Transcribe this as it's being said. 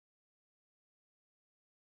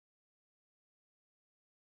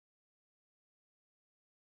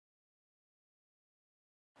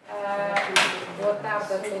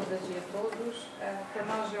tarde a todas e a todos. Para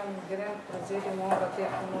nós é um grande prazer e uma honra ter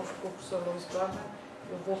connosco o professor Luís Gordon.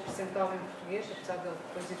 Eu vou apresentá-lo em português, apesar de ele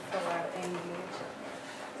depois ir falar em inglês.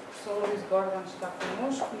 O professor Luís Gordon está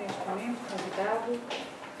connosco neste momento, convidado.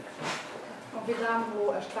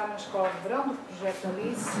 Convidámos-lo a estar na Escola de Verão do projeto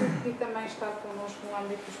Alice e também está connosco no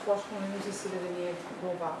âmbito dos pós-colonialismo e cidadania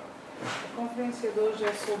global. A conferência de hoje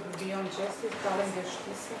é sobre Beyond Justice, para além da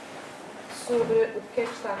justiça, sobre o que é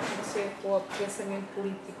que está a acontecer com o pensamento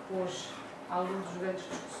político hoje, à luz das grandes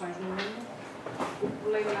discussões no mundo. O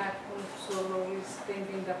problema, como o professor Luís tem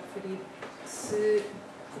vindo a referir, se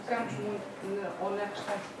focamos muito ou na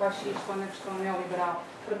questão fascista ou na questão neoliberal,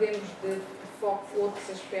 perdemos de foco outros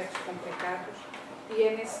aspectos complicados e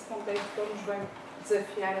é nesse contexto que ele nos vem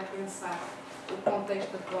desafiar a pensar o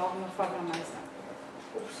contexto atual de uma forma mais ampla.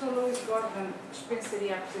 O professor Luís Gordon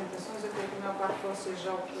dispensaria apresentações, até que a maior parte de vocês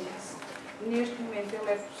já o conhece. Neste momento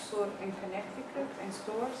ele é professor em Connecticut, em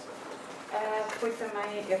Stores. É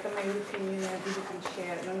também European Union Visiting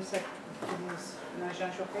Chair na Universidade de Toulouse, na Jean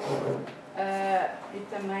Jaurès, e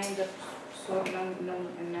também da professor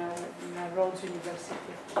na Rhodes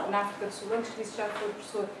University, na África do Sul. Antes disso já foi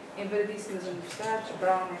professor em variedíssimas universidades,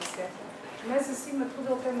 Brown, etc. Mas, acima de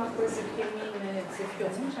tudo, ele tem uma coisa que a mim me desafiou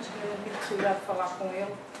muito, acho que ainda não tive possibilidade de falar com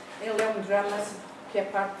ele. Ele é um drama, que é a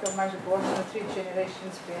parte que eu mais gosto, na Three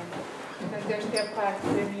Generations Band. Portanto, esta é a parte,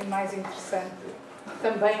 para mim, mais interessante,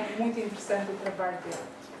 também muito interessante, do trabalho dele,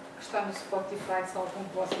 que está no Spotify, se algum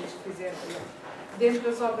de vocês quiser ver. Dentro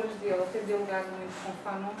das obras dele, ele tem dialogado muito com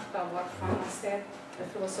Fanon, que está lá, Fanon 7, A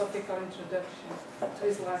Philosophical Introduction to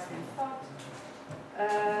His Life and Thought,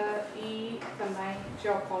 e também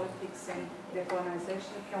Geopolitics and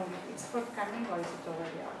Decolonization, que é um livro. It's forthcoming or is it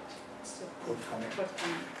already out? Forthcoming.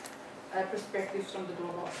 Perspectives from the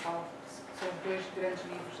Global South. São dois grandes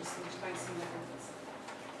livros, assim, estão em cima da mesa.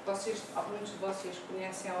 Muitos de vocês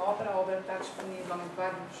conhecem a obra está disponível em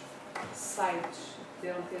vários sites,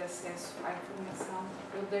 poderão ter acesso à informação.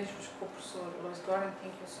 Eu deixo-vos com o professor Luís Gordon.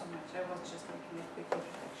 Thank you so much. I was just making a quick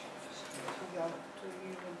introduction to you and to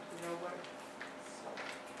your work.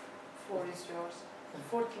 Floor is yours.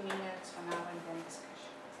 40 minutes, an hour, and then discussion.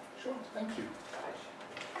 Sure, thank you.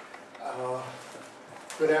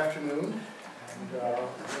 Good afternoon, and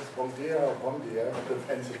bom dia,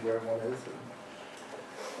 depends on where one is.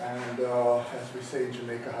 And as we say in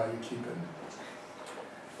Jamaica, how you keeping?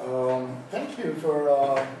 Thank you for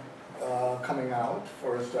coming out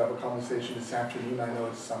for us to have a conversation this afternoon. I know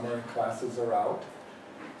it's summer and classes are out,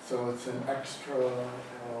 so it's an extra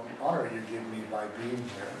honor you give me by being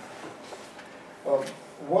here.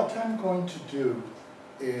 What I'm going to do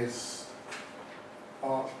is,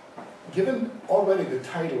 given already the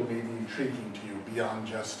title may be intriguing to you, Beyond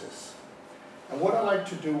Justice. And what I like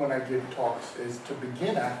to do when I give talks is to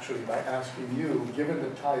begin actually by asking you, given the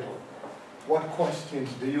title, what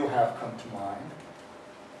questions do you have come to mind?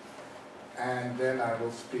 And then I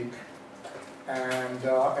will speak, and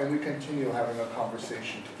we continue having a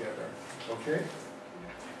conversation together, okay?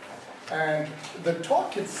 And the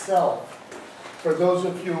talk itself, for those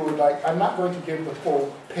of you who would like, I'm not going to give the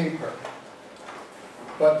full paper,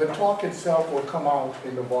 but the talk itself will come out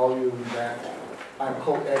in the volume that I'm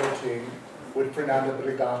co-editing with Fernando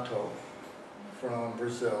Brigato from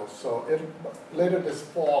Brazil. So later this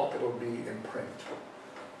fall, it'll be in print.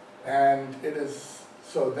 And it is,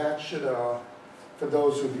 so that should, for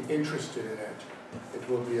those who would be interested in it, it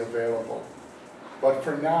will be available. But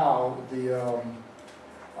for now, you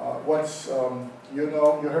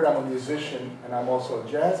know, you heard I'm a musician, and I'm also a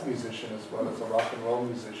jazz musician as well as a rock and roll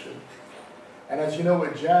musician. And as you know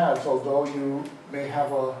with jazz, although you may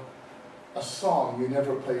have a song, you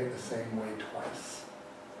never play it the same way twice.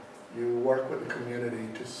 You work with the community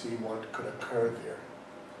to see what could occur there.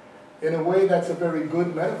 In a way, that's a very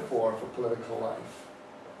good metaphor for political life.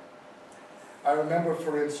 I remember,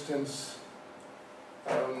 for instance,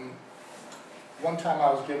 one time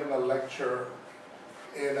I was giving a lecture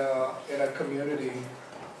in a community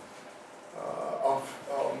of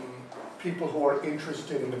people who are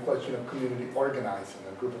interested in the question of community organizing,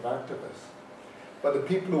 a group of activists. But the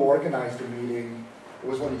people who organized the meeting, it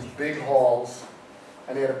was one of these big halls,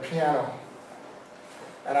 and they had a piano.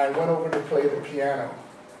 And I went over to play the piano,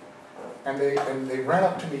 and they ran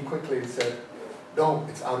up to me quickly and said, "No,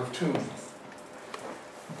 it's out of tune."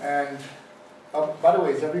 And by the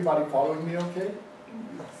way, is everybody following me okay?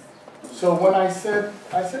 So when I said,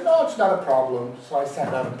 no, it's not a problem. So I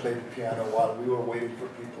sat down and played the piano while we were waiting for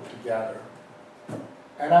people to gather.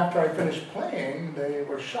 And after I finished playing, they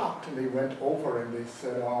were shocked and they went over and they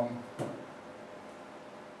said,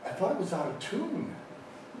 I thought it was out of tune.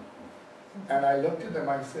 And I looked at them,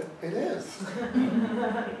 I said, it is.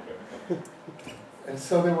 And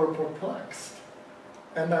so they were perplexed.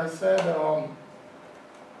 And I said,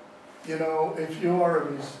 you know, if you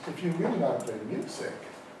really know how to play music,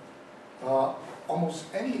 almost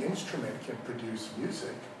any instrument can produce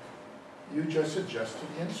music. You just adjust to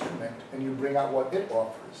the instrument and you bring out what it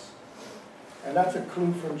offers. And that's a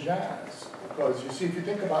clue from jazz, because you see, if you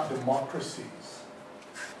think about democracies,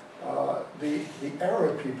 the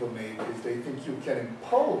error people make is they think you can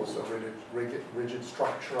impose a rigid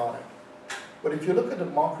structure on it. But if you look at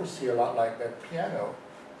democracy a lot like that piano,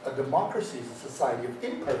 a democracy is a society of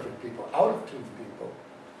imperfect people, out-of-tune people,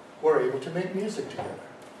 who are able to make music together.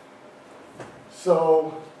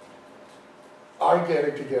 So, our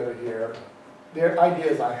getting together here, there are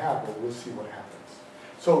ideas I have, but we'll see what happens.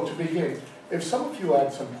 So to begin, if some of you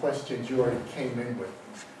had some questions you already came in with,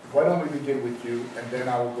 why don't we begin with you, and then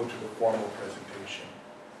I will go to the formal presentation.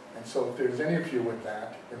 And so if there's any of you with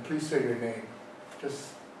that, and please say your name,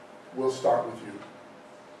 we'll start with you.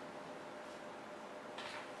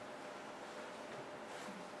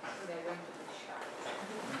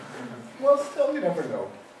 Well, still, you never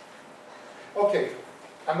know. Okay,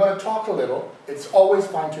 I'm going to talk a little. It's always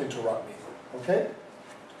fine to interrupt me, okay?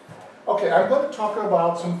 Okay, I'm going to talk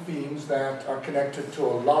about some themes that are connected to a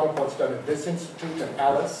lot of what's done at this institute and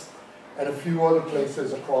Alice, and a few other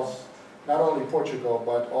places across not only Portugal,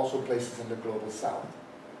 but also places in the global south.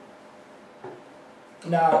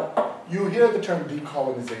 Now, you hear the term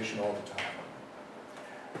decolonization all the time.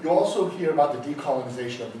 You also hear about the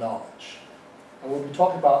decolonization of knowledge. And we'll be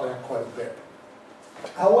talking about that quite a bit.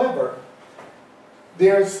 However,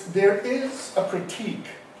 there is a critique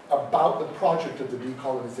about the project of the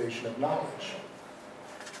decolonization of knowledge.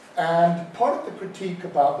 And part of the critique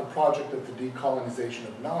about the project of the decolonization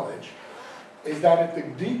of knowledge is that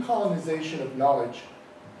if the decolonization of knowledge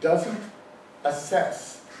doesn't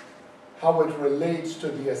assess how it relates to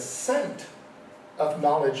the ascent of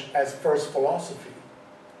knowledge as first philosophy,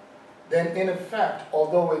 then in effect,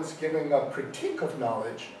 although it's giving a critique of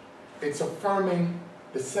knowledge, it's affirming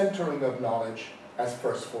the centering of knowledge as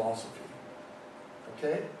first philosophy.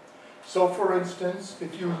 Okay? So for instance,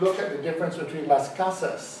 if you look at the difference between Las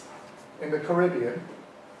Casas in the Caribbean,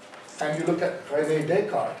 and you look at René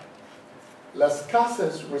Descartes, Las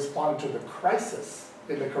Casas responded to the crisis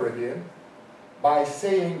in the Caribbean by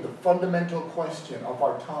saying the fundamental question of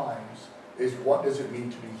our times is, what does it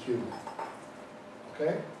mean to be human?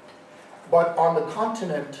 Okay? But on the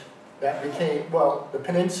continent that became, well, the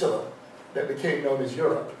peninsula that became known as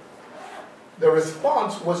Europe, the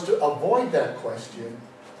response was to avoid that question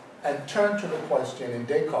and turn to the question in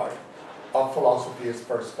Descartes of philosophy as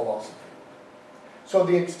first philosophy. So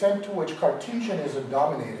the extent to which Cartesianism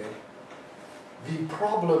dominated, the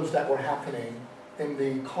problems that were happening in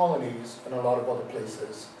the colonies and a lot of other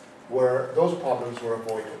places, those problems were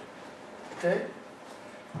avoided. Okay?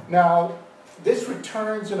 Now, this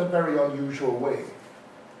returns in a very unusual way,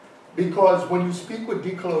 because when you speak with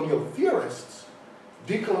decolonial theorists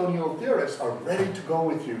are ready to go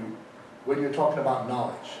with you when you're talking about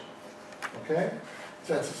knowledge. Okay?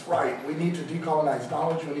 So that's right. We need to decolonize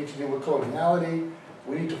knowledge. We need to deal with coloniality.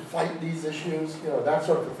 We need to fight these issues, you know, that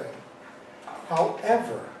sort of thing.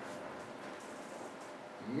 However,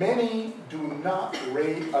 many do not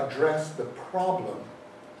address the problem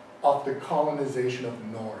of the colonization of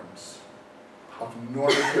norms, of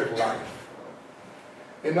normative life.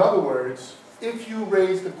 In other words, if you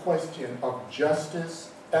raise the question of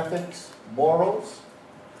justice, ethics, morals,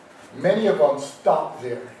 many of them stop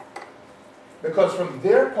there. Because from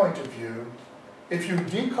their point of view, if you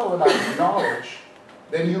decolonize knowledge,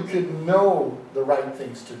 then you can know the right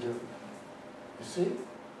things to do. You see?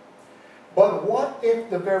 But what if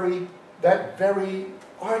that very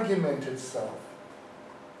argument itself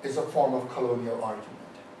is a form of colonial argument?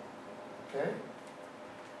 Okay?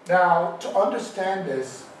 Now, to understand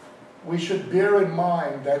this, we should bear in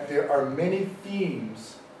mind that there are many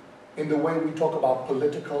themes in the way we talk about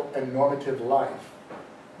political and normative life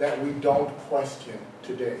that we don't question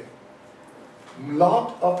today. A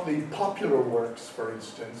lot of the popular works, for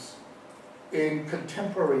instance, in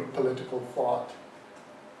contemporary political thought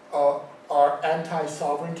are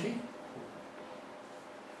anti-sovereignty,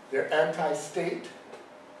 they're anti-state,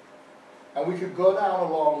 and we could go down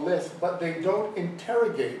a long list, but they don't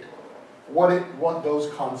interrogate what those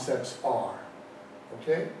concepts are,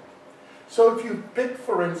 okay? So if you pick,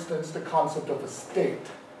 for instance, the concept of a state,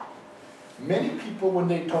 many people, when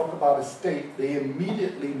they talk about a state, they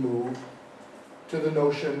immediately move to the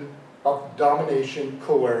notion of domination,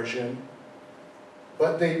 coercion,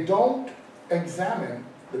 but they don't examine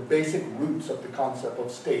the basic roots of the concept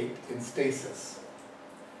of state in stasis.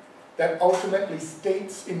 That ultimately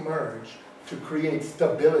states emerge to create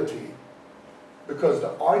stability, because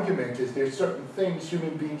the argument is there's certain things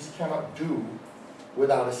human beings cannot do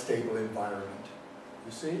without a stable environment.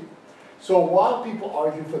 You see? So while people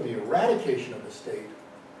argue for the eradication of the state,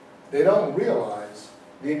 they don't realize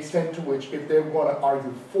the extent to which, if they're going to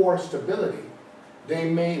argue for stability, they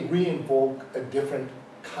may re-invoke a different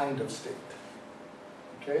kind of state.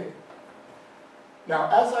 Okay? Now,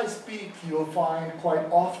 as I speak, you'll find quite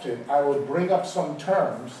often I will bring up some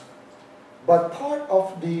terms, but part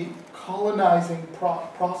of the colonizing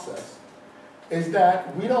process is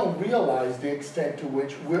that we don't realize the extent to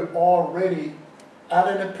which we're already at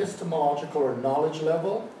an epistemological or knowledge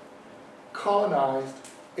level colonized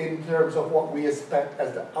in terms of what we expect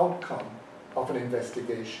as the outcome of an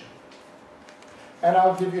investigation. And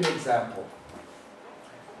I'll give you an example.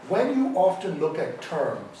 When you often look at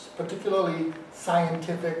terms, particularly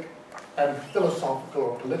scientific and philosophical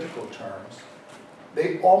or political terms,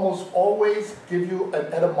 they almost always give you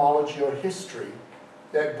an etymology or history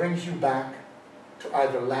that brings you back to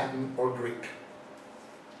either Latin or Greek.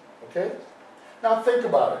 Okay? Now think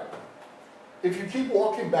about it. If you keep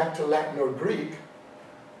walking back to Latin or Greek,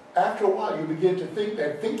 after a while you begin to think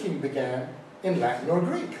that thinking began in Latin or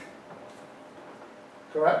Greek.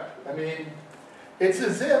 Correct? I mean, it's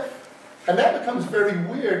as if, and that becomes very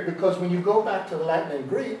weird, because when you go back to Latin and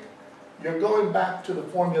Greek, you're going back to the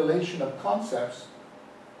formulation of concepts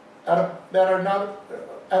that are not,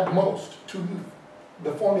 at most,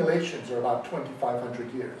 the formulations are about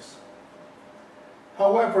 2,500 years.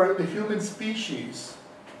 However, the human species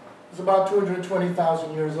is about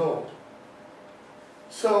 220,000 years old.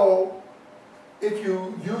 So, if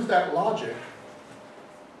you use that logic,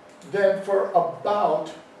 then for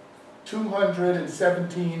about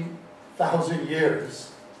 217,000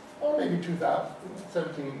 years, or maybe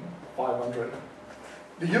 17,500,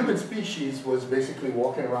 the human species was basically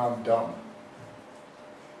walking around dumb.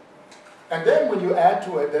 And then when you add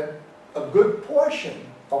to it that a good portion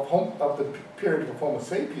of the period of Homo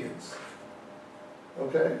sapiens,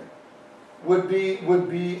 okay, would be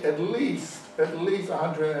at least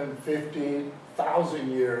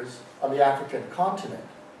 150,000 years on the African continent,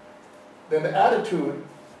 then the attitude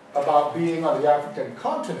about being on the African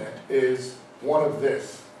continent is one of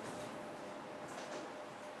this.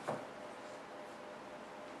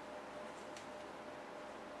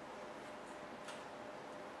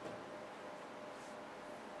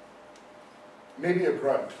 Maybe a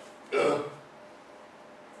grunt. Ugh.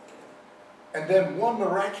 And then one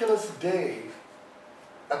miraculous day,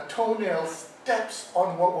 a toenail steps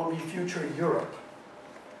on what will be future Europe.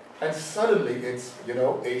 And suddenly it's, you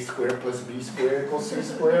know, a squared plus b squared equals c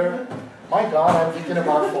squared. My God, I'm thinking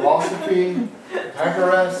about philosophy,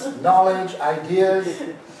 Pythagoras, knowledge, ideas.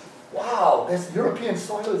 Wow, this European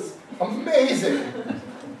soil is amazing.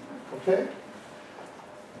 Okay?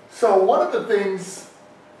 So one of the things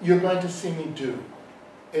you're going to see me do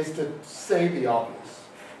is to say the obvious.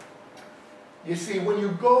 You see, when you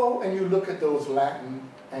go and you look at those Latin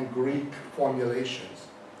and Greek formulations,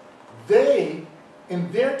 they,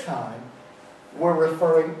 in their time, were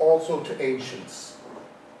referring also to ancients,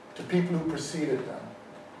 to people who preceded them.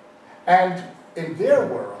 And in their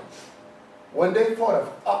world, when they thought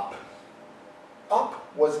of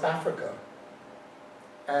up was Africa.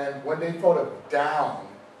 And when they thought of down,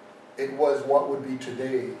 it was what would be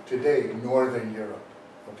today Northern Europe,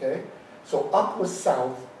 okay? So up was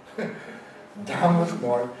south, down was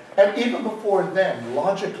north. And even before then,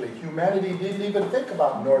 logically, humanity didn't even think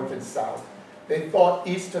about north and south. They thought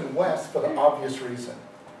east and west for the obvious reason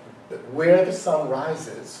that where the sun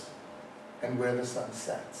rises and where the sun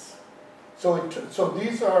sets. So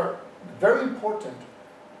these are very important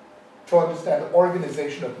to understand the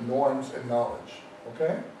organization of norms and knowledge,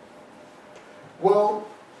 okay? Well,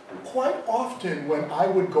 quite often when I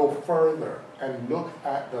would go further and look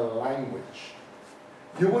at the language,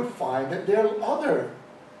 you would find that there are other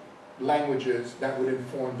languages that would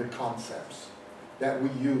inform the concepts that we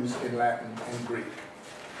use in Latin and Greek.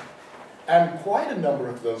 And quite a number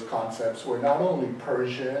of those concepts were not only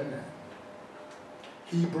Persian and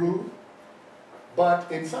Hebrew,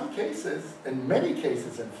 but in some cases, in many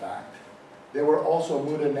cases in fact, they were also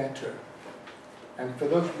muda neter. And for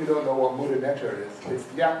those of you who don't know what muda neter is, it's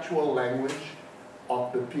the actual language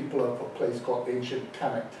of the people of a place called ancient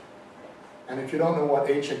Kemet. And if you don't know what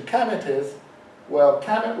ancient Kemet is, well,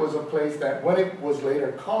 Kemet was a place that when it was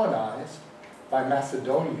later colonized by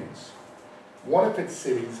Macedonians, one of its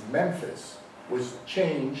cities, Memphis, was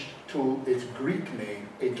changed to its Greek name,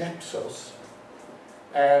 Aegyptos.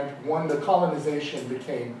 And when the colonization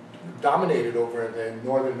became dominated over the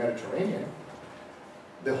northern Mediterranean,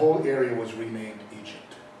 the whole area was renamed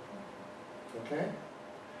Egypt. Okay?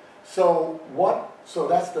 So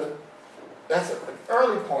that's an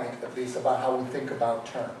early point, at least, about how we think about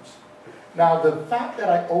terms. Now, the fact that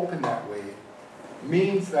I open that way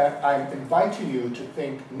means that I'm inviting you to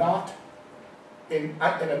think not in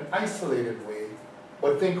an isolated way,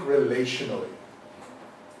 but think relationally.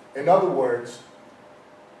 In other words,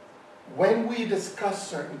 when we discuss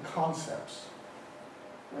certain concepts,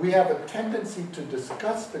 we have a tendency to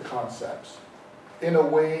discuss the concepts in a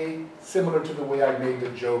way similar to the way I made the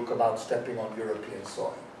joke about stepping on European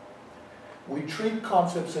soil. We treat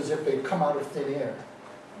concepts as if they come out of thin air,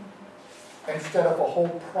 instead of a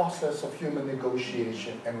whole process of human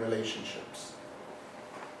negotiation and relationships.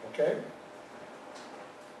 Okay?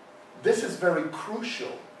 This is very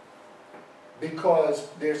crucial because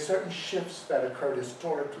there are certain shifts that occurred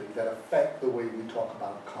historically that affect the way we talk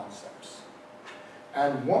about concepts.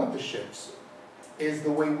 And one of the shifts is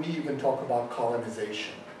the way we even talk about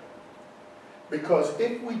colonization. Because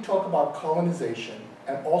if we talk about colonization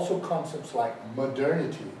and also concepts like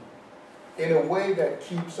modernity in a way that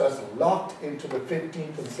keeps us locked into the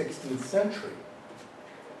 15th and 16th century,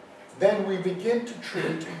 then we begin to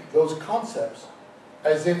treat those concepts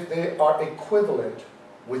as if they are equivalent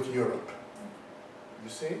with Europe. You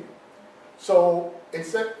see? So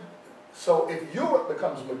if Europe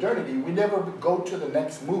becomes modernity, we never go to the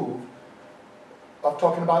next move of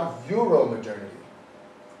talking about Euro-modernity.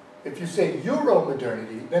 If you say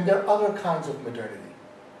Euro-modernity, then there are other kinds of modernity.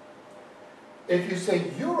 If you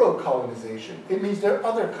say Euro-colonization, it means there are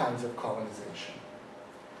other kinds of colonization.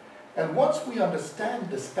 And once we understand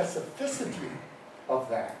the specificity of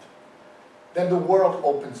that, then the world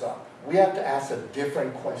opens up. We have to ask a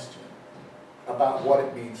different question about what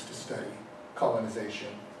it means to study colonization,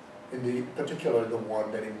 particularly the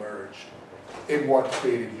one that emerged in what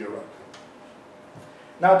created Europe.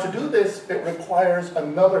 Now, to do this, it requires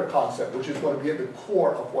another concept, which is going to be at the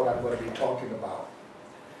core of what I'm going to be talking about.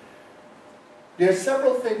 There are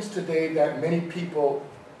several things today that many people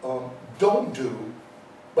don't do,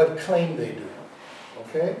 but claim they do,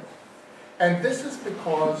 okay? And this is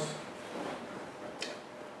because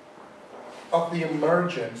of the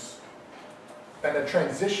emergence and the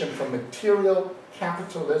transition from material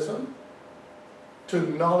capitalism to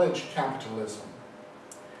knowledge capitalism.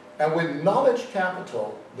 And with knowledge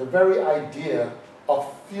capital, the very idea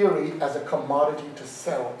of theory as a commodity to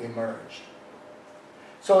sell emerged.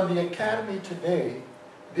 So in the academy today,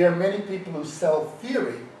 there are many people who sell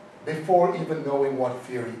theory before even knowing what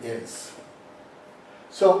theory is.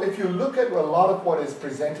 So if you look at a lot of what is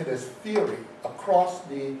presented as theory across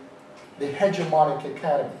the hegemonic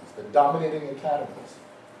academies, the dominating academies,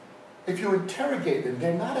 if you interrogate them,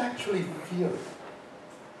 they're not actually theory.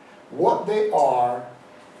 What they are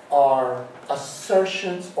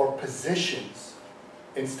assertions or positions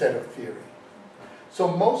instead of theory. So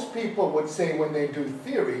most people would say when they do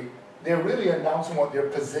theory, they're really announcing what their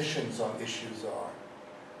positions on issues are.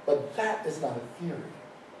 But that is not a theory,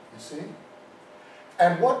 you see?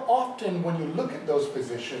 And what often, when you look at those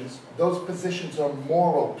positions are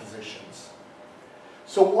moral positions.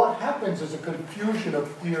 So what happens is a confusion of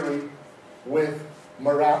theory with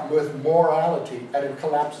morality, and it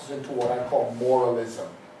collapses into what I call moralism.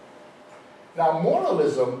 Now,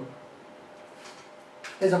 moralism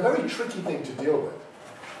is a very tricky thing to deal with,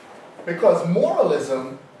 because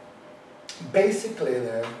moralism basically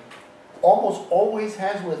then almost always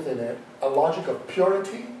has within it a logic of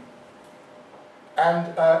purity and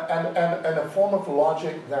a form of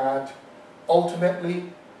logic that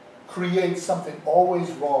ultimately creates something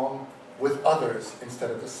always wrong with others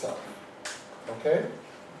instead of the self. Okay?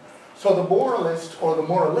 So the moralist or the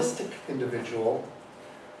moralistic individual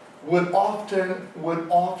would often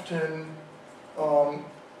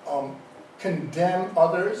condemn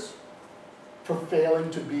others for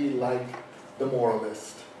failing to be like the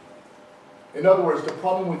moralist. In other words, the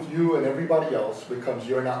problem with you and everybody else becomes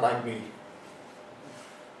you're not like me.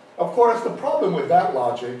 Of course, the problem with that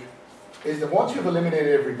logic is that once you've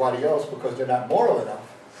eliminated everybody else because they're not moral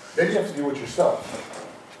enough, then you have to deal with yourself.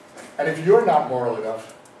 And if you're not moral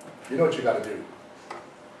enough, you know what you got to do.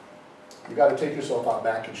 You got to take yourself out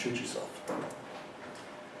back and shoot yourself.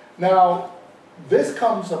 Now, this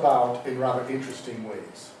comes about in rather interesting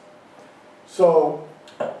ways. So,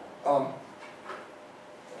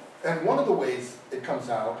 and one of the ways it comes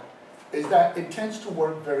out is that it tends to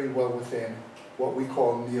work very well within what we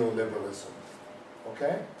call neoliberalism.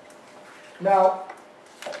 Okay? Now,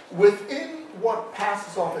 within what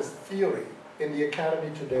passes off as theory in the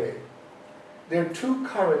academy today, there are two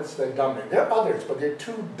currents that dominate. There are others, but there are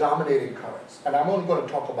two dominating currents, and I'm only going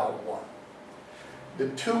to talk about one. The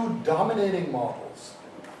two dominating models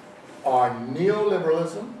are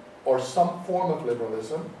neoliberalism, or some form of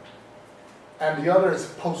liberalism, and the other is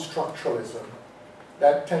post-structuralism.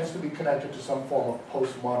 That tends to be connected to some form of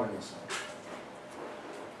postmodernism.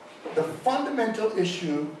 The fundamental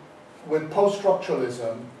issue with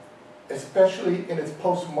post-structuralism, especially in its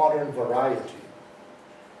postmodern variety,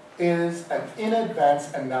 is an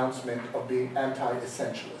in-advance announcement of being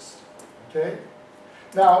anti-essentialist. Okay?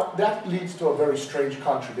 Now, that leads to a very strange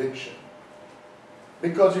contradiction.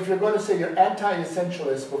 Because if you're going to say you're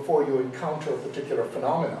anti-essentialist before you encounter a particular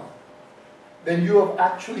phenomenon, then you have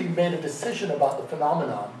actually made a decision about the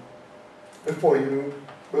phenomenon before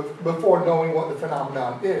knowing what the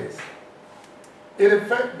phenomenon is. In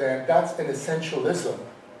effect, then, that's an essentialism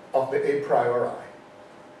of the a priori.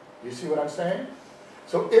 You see what I'm saying?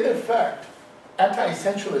 So, in effect,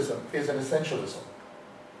 anti-essentialism is an essentialism.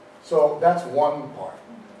 So, that's one part.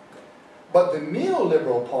 But the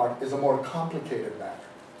neoliberal part is a more complicated matter.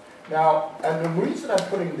 Now, and the reason I'm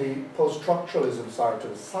putting the post-structuralism side to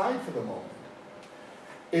the side for the moment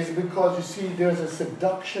is because, you see, there's a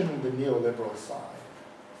seduction in the neoliberal side.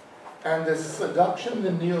 And this seduction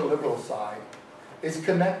in the neoliberal side is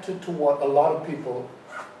connected to what a lot of people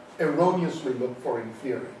erroneously look for in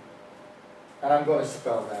theory. And I'm going to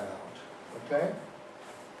spell that out, okay?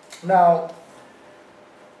 Now,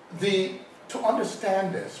 to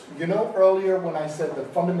understand this, you know earlier when I said the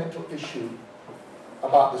fundamental issue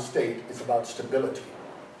about the state is about stability.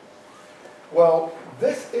 Well,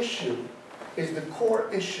 this issue is the core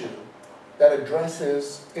issue that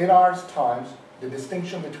addresses, in our times, the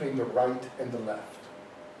distinction between the right and the left,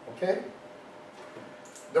 okay?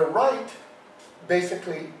 The right is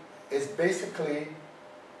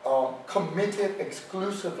committed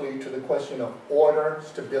exclusively to the question of order,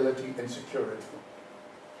 stability, and security.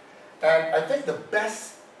 And I think the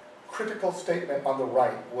best critical statement on the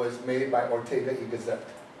right was made by Ortega y Gasset.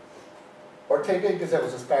 Ortega y Gasset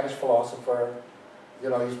was a Spanish philosopher. You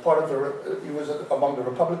know, he was among the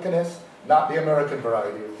Republicanists, not the American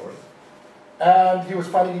variety, of course. And he was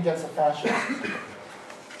fighting against the fascists.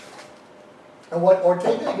 And what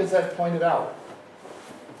Ortega y Gasset pointed out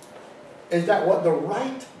is that what the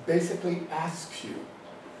right basically asks you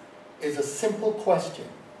is a simple question.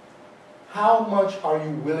 How much are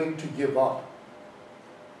you willing to give up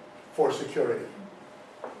for security?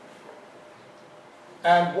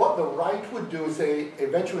 And what the right would do is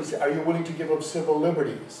eventually say, are you willing to give up civil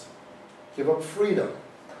liberties? Give up freedom?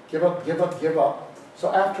 Give up, give up, give up.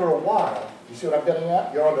 So after a while, you see what I'm getting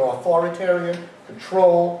at? You're under authoritarian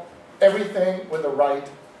control. Everything with the right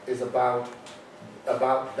is about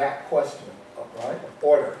that question, right?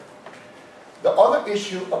 Order. The other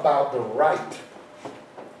issue about the right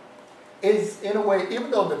is, in a way,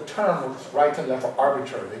 even though the terms right and left are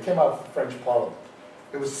arbitrary, they came out of the French Parliament.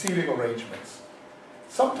 It was seating arrangements.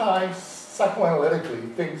 Sometimes,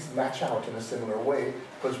 psychoanalytically, things match out in a similar way,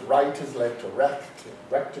 because right is led to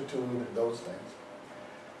rectitude and those things.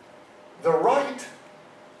 The right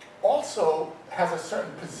also has a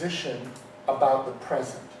certain position about the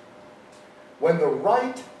present. When the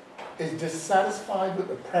right is dissatisfied with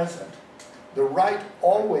the present, the right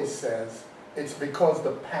always says it's because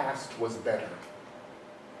the past was better.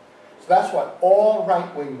 So that's why all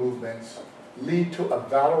right-wing movements lead to a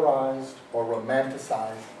valorized or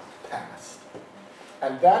romanticized past.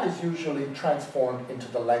 And that is usually transformed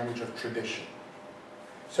into the language of tradition.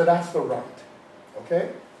 So that's the right,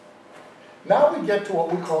 okay? Now we get to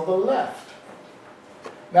what we call the left.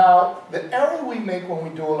 Now, the error we make when we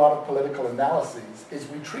do a lot of political analyses is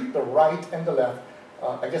we treat the right and the left,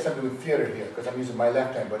 I guess I'm doing theater here because I'm using my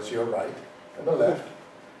left hand, but it's your right and the left.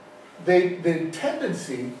 The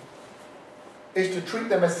tendency is to treat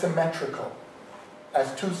them as symmetrical,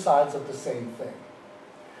 as two sides of the same thing.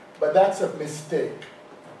 But that's a mistake,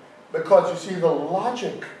 because you see the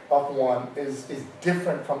logic of one is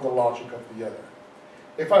different from the logic of the other.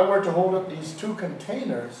 If I were to hold up these two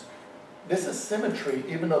containers, this is symmetry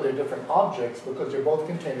even though they're different objects because they're both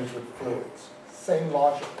containers with fluids. Same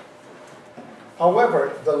logic.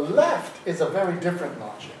 However, the left is a very different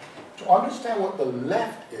logic. To understand what the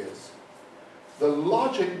left is, the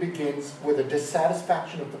logic begins with a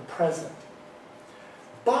dissatisfaction of the present.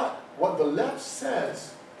 But what the left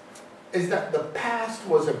says is that the past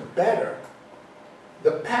was better.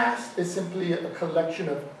 The past is simply a collection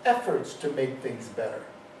of efforts to make things better.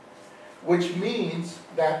 Which means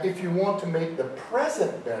that if you want to make the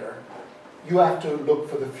present better, you have to look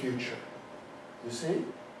for the future. You see?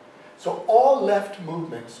 So all left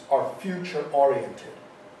movements are future-oriented.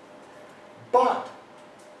 But,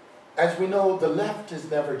 as we know, the left is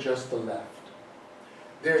never just the left.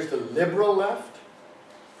 There's the liberal left,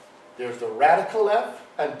 there's the radical left,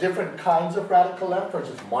 and different kinds of radical left, for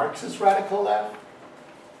instance, Marxist radical left,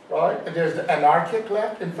 right? And there's the anarchic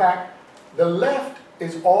left. In fact, the left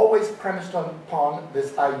is always premised upon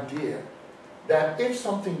this idea that if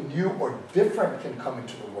something new or different can come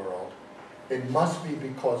into the world, it must be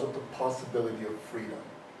because of the possibility of freedom.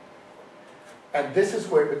 And this is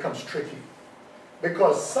where it becomes tricky,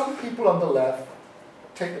 because some people on the left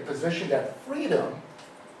take the position that freedom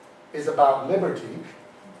is about liberty,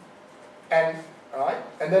 and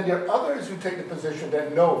then there are others who take the position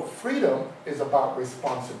that no, freedom is about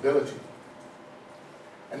responsibility.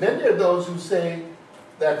 And then there are those who say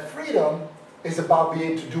that freedom is about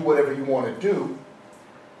being able to do whatever you want to do,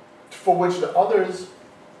 for which the others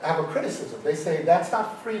have a criticism. They say that's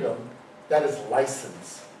not freedom, that is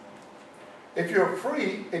license. If you're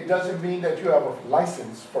free, it doesn't mean that you have a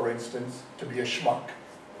license, for instance, to be a schmuck.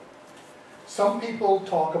 Some people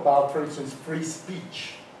talk about, for instance, free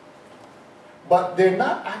speech. But they're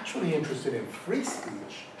not actually interested in free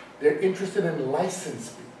speech. They're interested in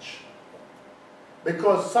licensed speech.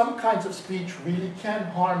 Because some kinds of speech really can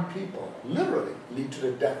harm people, literally lead to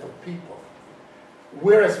the death of people.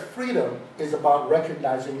 Whereas freedom is about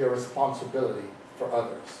recognizing your responsibility for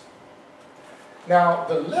others. Now,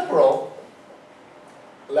 the liberal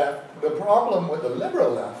left, the problem with the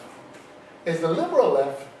liberal left is the liberal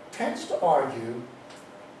left tends to argue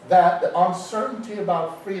that the uncertainty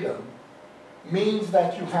about freedom means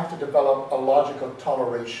that you have to develop a logical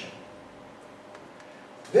toleration.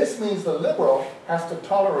 This means the liberal has to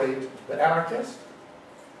tolerate the anarchist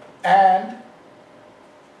and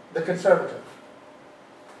the conservative.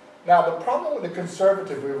 Now, the problem with the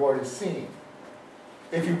conservative we've already seen.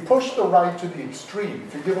 If you push the right to the extreme,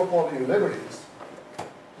 if you give up all of your liberties,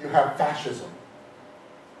 you have fascism.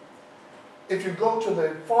 If you go to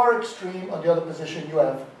the far extreme on the other position, you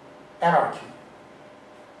have anarchy.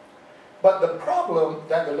 But the problem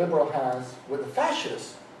that the liberal has with the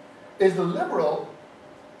fascist is the liberal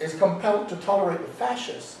is compelled to tolerate the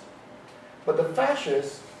fascist, but the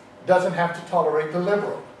fascist doesn't have to tolerate the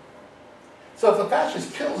liberal. So if the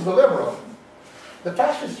fascist kills the liberal, the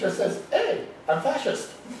fascist just says, hey, I'm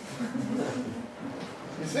fascist.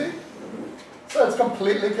 You see? So it's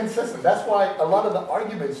completely consistent. That's why a lot of the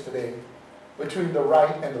arguments today between the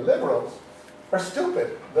right and the liberals are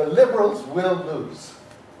stupid. The liberals will lose.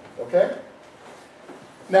 Okay?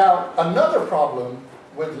 Now, another problem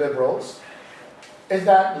with liberals is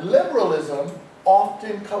that liberalism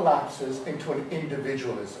often collapses into an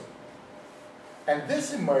individualism. And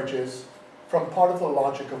this emerges from part of the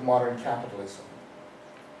logic of modern capitalism.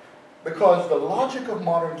 Because the logic of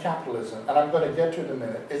modern capitalism, and I'm going to get to it in a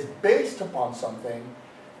minute, is based upon something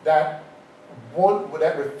that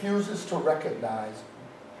refuses to recognize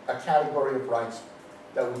a category of rights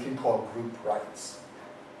that we can call group rights.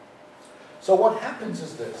 So what happens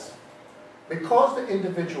is this. Because the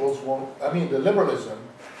individuals the liberalism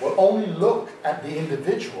will only look at the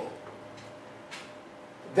individual,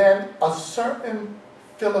 then a certain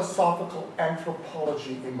philosophical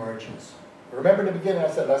anthropology emerges. Remember in the beginning I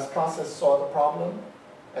said Las Casas saw the problem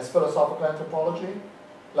as philosophical anthropology?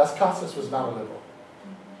 Las Casas was not a liberal.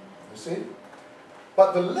 You see?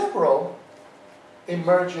 But the liberal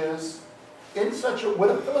emerges in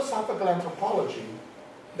with a philosophical anthropology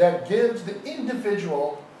that gives the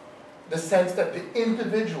individual the sense that the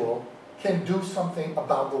individual can do something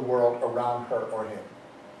about the world around her or him.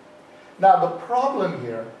 Now the problem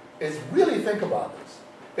here is, really think about this.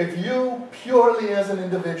 If you purely as an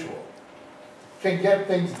individual can get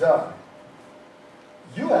things done,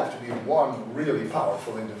 you have to be one really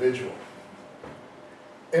powerful individual.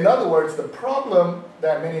 In other words, the problem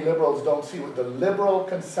that many liberals don't see with the liberal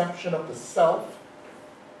conception of the self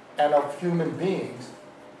and of human beings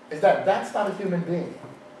is that that's not a human being.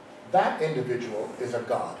 That individual is a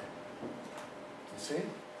god. You see?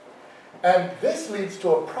 And this leads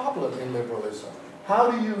to a problem in liberalism. How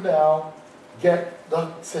do you now get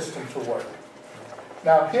the system to work?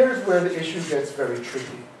 Now, here's where the issue gets very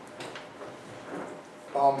tricky.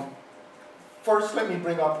 First, let me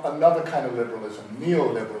bring up another kind of liberalism,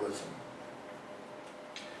 neoliberalism.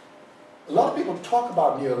 A lot of people talk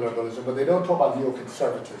about neoliberalism, but they don't talk about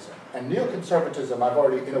neoconservatism. And neoconservatism I've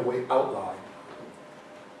already, in a way, outlined.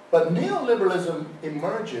 But neoliberalism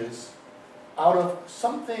emerges out of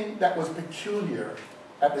something that was peculiar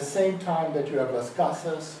at the same time that you have Las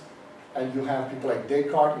Casas, and you have people like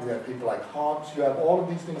Descartes, and you have people like Hobbes, you have all of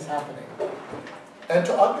these things happening. And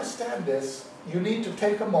to understand this, you need to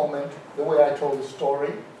take a moment, the way I told the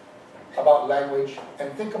story, about language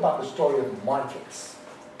and think about the story of markets.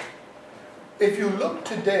 If you look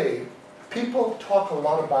today, people talk a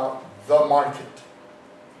lot about the market,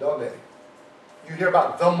 don't they? You hear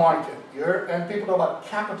about the market, and people talk about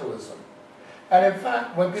capitalism. And in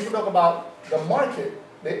fact, when people talk about the market,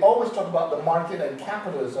 they always talk about the market and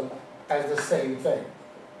capitalism as the same thing.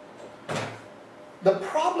 The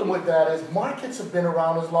problem with that is markets have been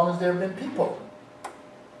around as long as there have been people.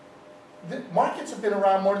 The markets have been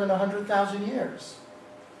around more than 100,000 years.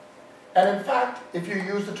 And in fact, if you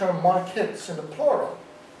use the term markets in the plural,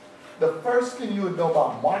 the first thing you would know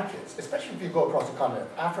about markets, especially if you go across the continent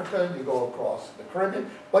of Africa, you go across the Caribbean,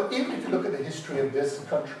 but even if you look at the history of this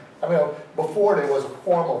country, I mean, before there was a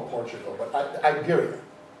formal Portugal, but Iberia,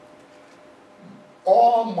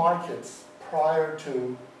 all markets prior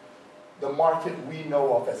to the market we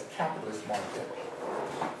know of as capitalist market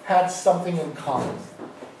had something in common.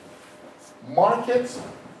 Markets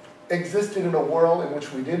existed in a world in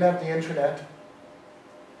which we didn't have the internet,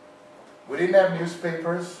 we didn't have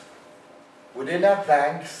newspapers, we didn't have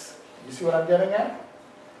banks. You see what I'm getting at?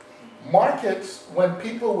 Markets, when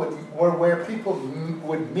people were where people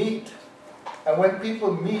would meet, and when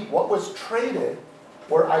people meet, what was traded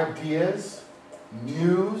were ideas,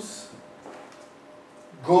 news,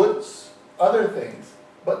 goods, other things.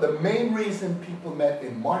 But the main reason people met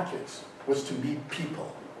in markets was to meet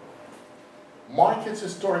people. Markets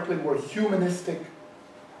historically were humanistic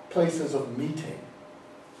places of meeting.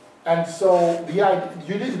 And so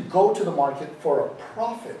you didn't go to the market for a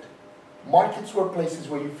profit. Markets were places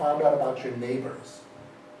where you found out about your neighbors.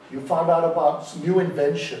 You found out about new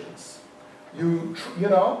inventions. You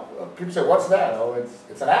know, people say, what's that? Oh,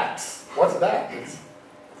 it's an axe. What's that?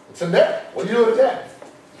 It's a net. What do you do with a net?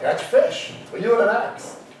 Catch fish. What do you do with an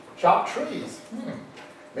axe? Chop trees.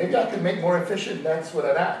 Maybe I could make more efficient nets with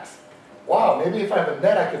an axe. Wow, maybe if I have a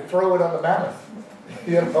net, I could throw it on the mammoth.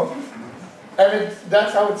 You know? And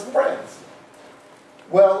that's how it spreads.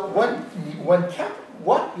 Well,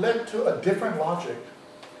 what led to a different logic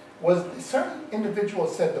was certain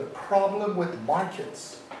individuals said the problem with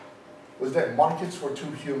markets was that markets were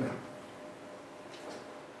too human.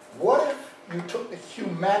 What if you took the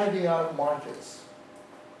humanity out of markets?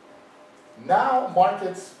 Now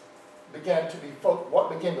markets began to be, what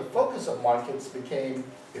became the focus of markets became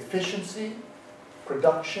efficiency,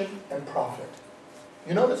 production, and profit.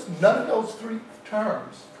 You notice none of those three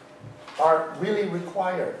terms are really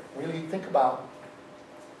required. Really think about,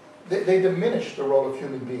 they diminish the role of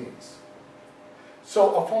human beings.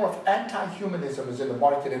 So a form of anti-humanism is in the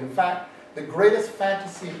market. And in fact, the greatest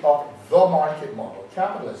fantasy of the market model,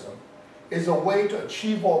 capitalism, is a way to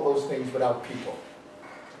achieve all those things without people.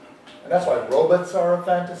 And that's why robots are a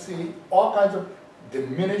fantasy, all kinds of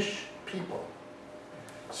diminish people.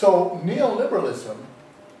 So neoliberalism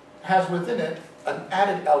has within it an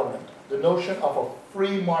added element, the notion of a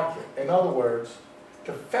free market. In other words,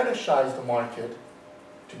 to fetishize the market,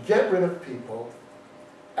 to get rid of people,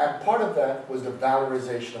 and part of that was the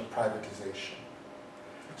valorization of privatization.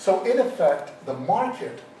 So in effect, the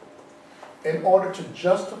market, in order to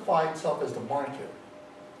justify itself as the market,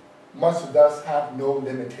 must thus have no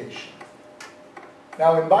limitation.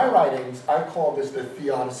 Now in my writings, I call this the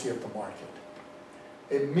theodicy of the market.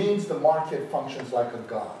 It means the market functions like a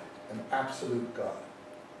god, an absolute God.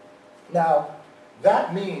 Now,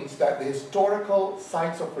 that means that the historical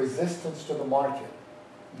sites of resistance to the market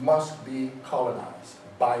must be colonized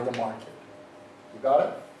by the market. You got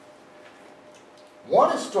it?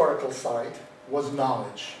 One historical site was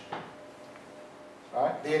knowledge.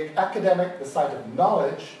 Right? The academic, the site of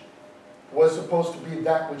knowledge, was supposed to be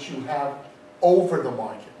that which you have over the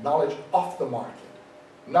market, knowledge of the market,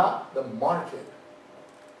 not the market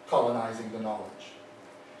colonizing the knowledge.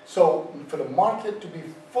 So for the market to be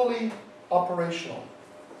fully operational,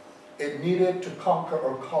 it needed to conquer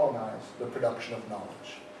or colonize the production of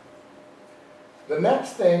knowledge. The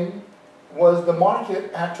next thing was the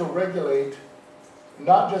market had to regulate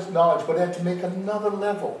not just knowledge, but it had to make another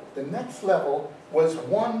level. The next level was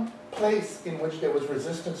one place in which there was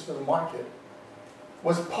resistance to the market,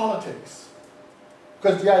 was politics.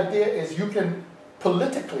 Because the idea is you can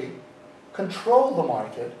politically control the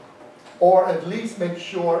market, or at least make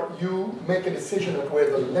sure you make a decision of where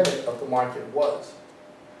the limit of the market was.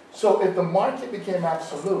 So if the market became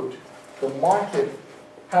absolute, the market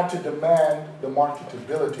had to demand the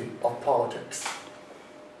marketability of politics.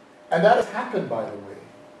 And that has happened, by the way.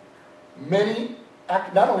 Many,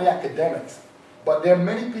 not only academics, but there are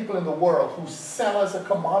many people in the world who sell as a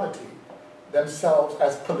commodity themselves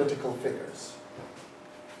as political figures.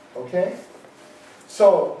 Okay?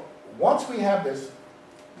 So once we have this,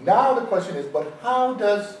 now the question is, but how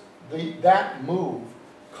does that move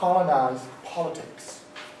colonized politics?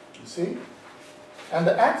 You see? And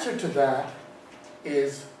the answer to that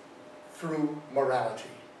is through morality.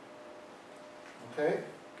 Okay?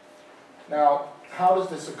 Now, how does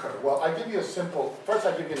this occur? Well, I give you a simple, first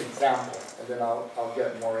I give you an example, and then I'll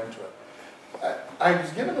get more into it. I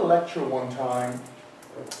was given a lecture one time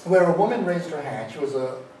where a woman raised her hand. She was an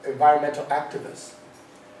environmental activist.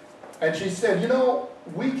 And she said, you know,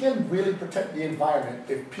 we can really protect the environment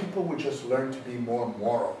if people would just learn to be more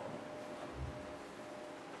moral.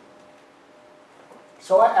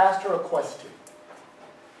 So I asked her a question.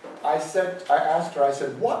 I asked her, I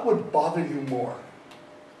said, what would bother you more?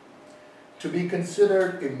 To be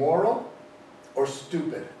considered immoral or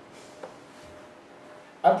stupid?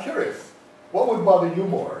 I'm curious, what would bother you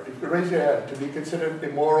more? If you raise your hand, to be considered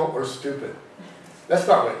immoral or stupid? Let's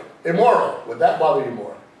start with immoral. Would that bother you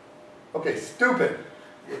more? Okay, stupid.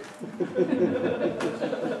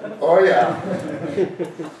 Oh yeah.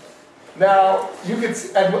 Now, you could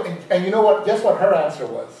see, and you know what, guess what her answer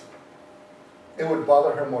was? It would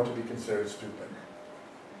bother her more to be considered stupid.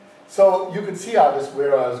 So you could see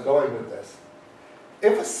where I was going with this.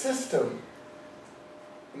 If a system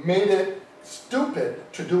made it stupid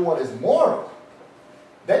to do what is moral,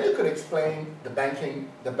 then you could explain the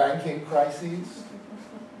banking crises.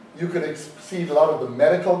 You could see a lot of the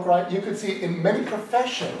medical crises. You could see in many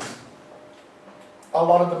professions a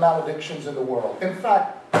lot of the maledictions in the world. In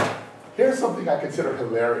fact, here's something I consider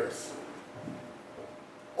hilarious.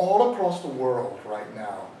 All across the world right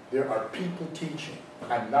now, there are people teaching.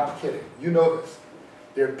 I'm not kidding. You know this.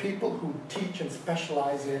 There are people who teach and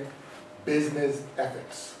specialize in business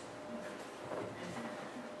ethics.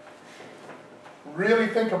 Really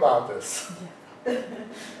think about this.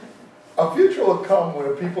 A future will come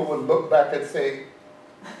where people will look back and say,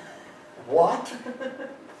 what?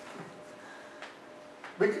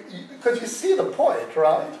 Because you see the point,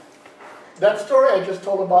 right? That story I just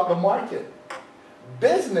told about the market.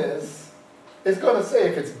 Business is going to say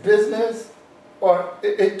if it's business or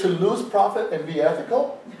to lose profit and be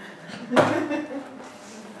ethical.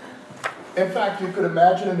 In fact, you could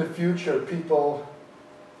imagine in the future people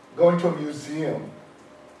going to a museum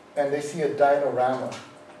and they see a diorama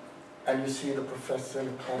and you see the professor in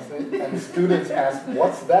the class and the students ask,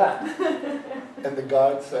 what's that? And the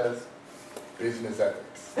guide says, business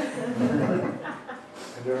ethics. And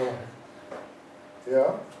they're like,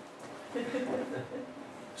 yeah?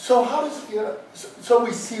 So how does, so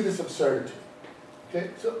we see this absurdity. Okay,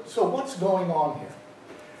 so what's going on here?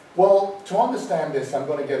 Well, to understand this, I'm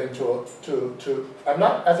going to get into I'm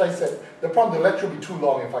not, as I said, the lecture will be too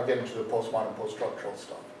long if I get into the postmodern, post-structural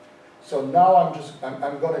stuff. So now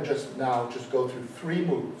I'm going to just go through three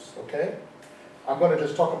moves, okay? I'm going to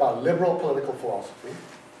just talk about liberal political philosophy.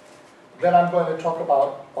 Then I'm going to talk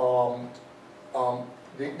about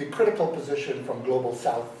the critical position from global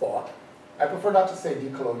South thought. I prefer not to say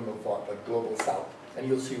decolonial thought, but global South, and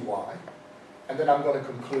you'll see why. And then I'm going to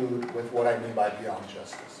conclude with what I mean by beyond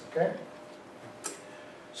justice, okay?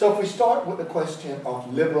 So if we start with the question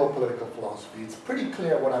of liberal political philosophy, it's pretty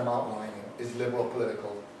clear what I'm outlining is liberal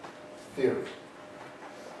political theory.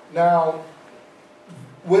 Now,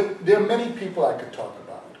 there are many people I could talk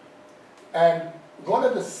about. And one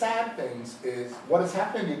of the sad things is what has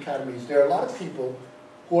happened in the academies, there are a lot of people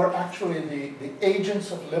who are actually the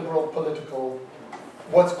agents of liberal political,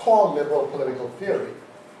 what's called liberal political theory.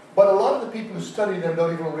 But a lot of the people who study them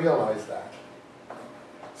don't even realize that.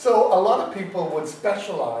 So a lot of people would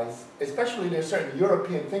specialize, especially there are certain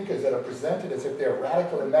European thinkers that are presented as if they're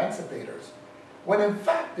radical emancipators, when in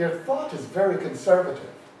fact their thought is very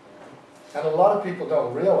conservative. And a lot of people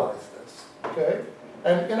don't realize this, okay?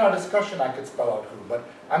 And in our discussion I could spell out who, but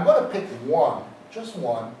I'm going to pick one, just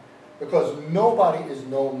one, because nobody is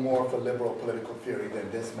known more for liberal political theory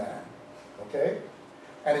than this man, okay?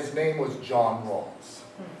 And his name was John Rawls.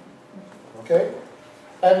 Okay?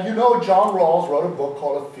 And you know John Rawls wrote a book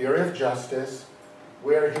called A Theory of Justice,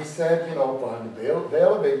 where he said, you know, behind the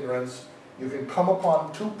veil of ignorance, you can come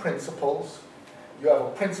upon two principles. You have a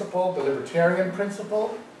principle, the libertarian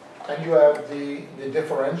principle, and you have the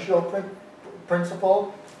differential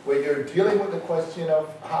principle, where you're dealing with the question of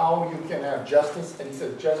how you can have justice, and he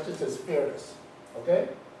says justice is fairness. Okay?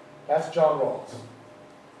 That's John Rawls.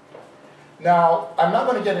 Now, I'm not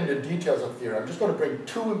going to get into details of theory. I'm just going to bring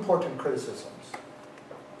two important criticisms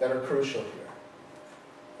that are crucial here.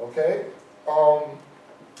 Okay?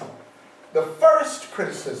 The first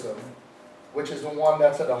criticism, which is the one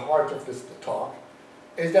that's at the heart of this talk,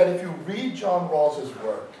 is that if you read John Rawls'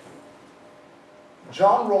 work,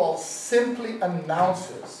 John Rawls simply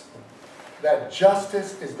announces that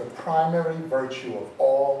justice is the primary virtue of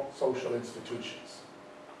all social institutions.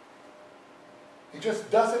 He just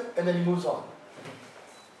does it and then he moves on.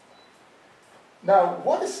 Now,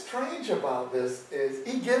 what is strange about this is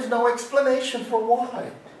he gives no explanation for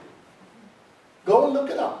why. Go and look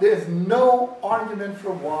it up. There's no argument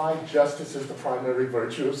for why justice is the primary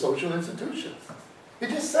virtue of social institutions. He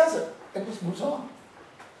just says it and just moves on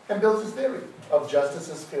and builds his theory of justice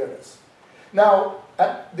as fairness. Now,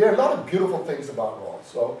 there are a lot of beautiful things about Rawls.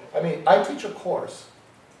 So, I mean, I teach a course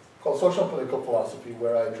called Social and Political Philosophy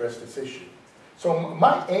where I address this issue. So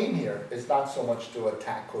my aim here is not so much to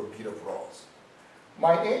attack or beat up Rawls.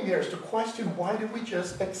 My aim here is to question, why do we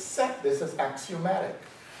just accept this as axiomatic?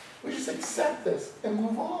 We just accept this and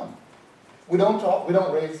move on. We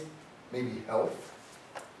don't raise maybe health.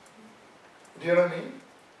 Do you know what I mean?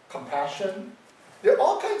 Compassion. There are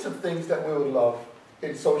all kinds of things that we would love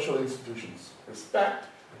in social institutions. Respect.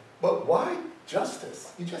 But why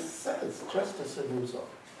justice? He just says justice and moves on.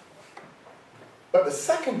 But the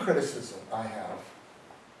second criticism I have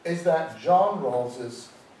is that John Rawls's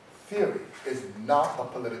theory is not a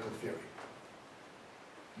political theory.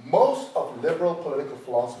 Most of liberal political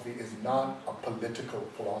philosophy is not a political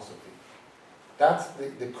philosophy. That's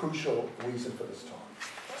the crucial reason for this talk.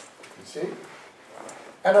 You see?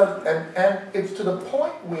 And it's to the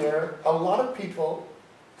point where a lot of people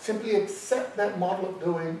simply accept that model of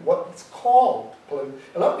doing what's called political.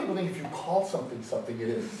 A lot of people think if you call something something, it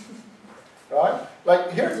is. Right?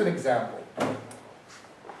 Like, here's an example.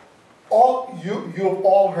 You've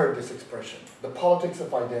all heard this expression, the politics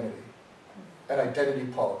of identity and identity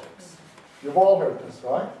politics. You've all heard this,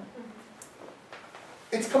 right?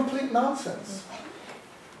 It's complete nonsense.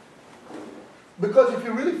 Because if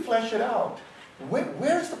you really flesh it out,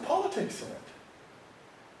 where's the politics in it?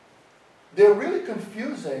 They're really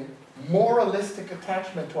confusing moralistic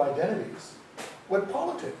attachment to identities with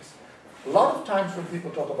politics. A lot of times when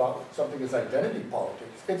people talk about something as identity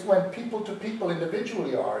politics, it's when people to people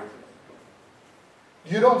individually are arguing.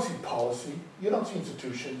 You don't see policy, you don't see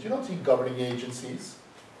institutions, you don't see governing agencies.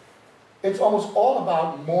 It's almost all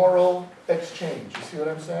about moral exchange, you see what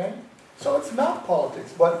I'm saying? So it's not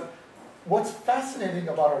politics, but what's fascinating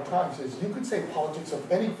about our times is you could say politics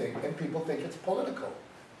of anything and people think it's political.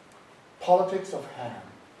 Politics of ham.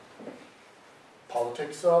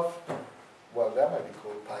 Politics of, well, that might be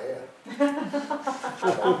called paella.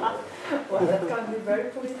 Well, that can be very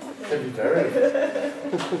political. Can be very.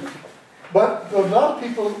 But a lot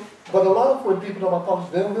of when people talk about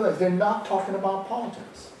politics, they don't realize they're not talking about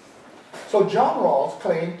politics. So John Rawls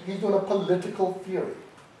claimed he's doing a political theory.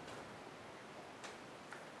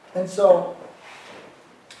 And so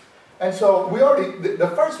we already, the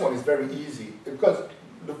first one is very easy, because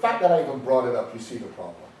the fact that I even brought it up, you see the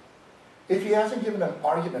problem. If he hasn't given an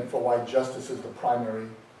argument for why justice is the primary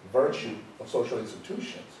virtue of social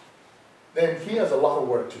institutions, then he has a lot of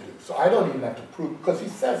work to do. So I don't even have to prove, because he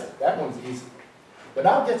says it. That one's easy. But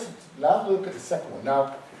now look at the second one.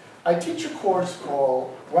 Now, I teach a course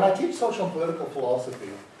called, when I teach social and political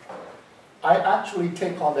philosophy, I actually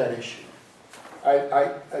take on that issue.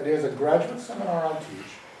 There's a graduate seminar I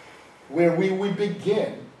teach where we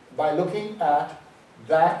begin by looking at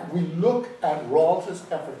that, we look at Rawls's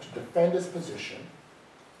effort to defend his position,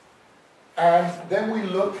 and then we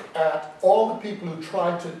look at all the people who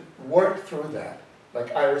tried to work through that,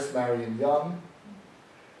 like Iris Marion Young,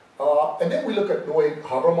 and then we look at the way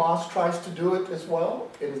Habermas tries to do it as well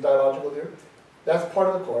in his dialogical theory. That's part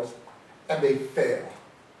of the course, and they fail.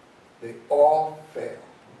 They all fail.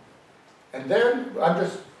 And then, I'm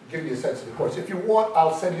just giving you a sense of the course. If you want,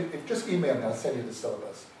 I'll send you, just email me, I'll send you the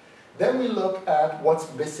syllabus. Then we look at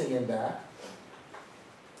what's missing in that.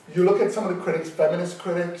 You look at some of the critics, feminist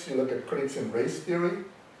critics, you look at critics in race theory,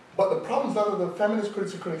 but the problem is none of the feminist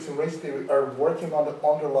critics and critics in race theory are working on the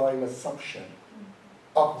underlying assumption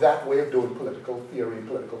of that way of doing political theory and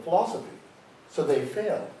political philosophy. So they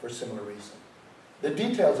fail for a similar reason. The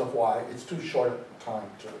details of why, it's too short a time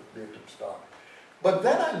to be able to start. But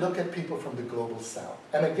then I look at people from the global south.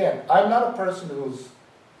 And again, I'm not a person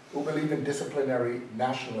who believes in disciplinary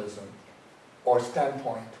nationalism or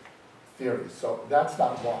standpoint theory, so that's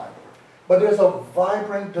not why. But there's a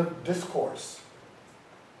vibrant discourse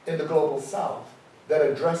in the global south that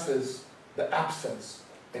addresses the absence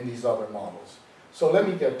in these other models. So let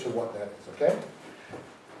me get to what that is, okay?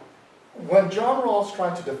 When John Rawls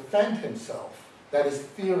tried to defend himself, that his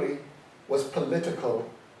theory was political,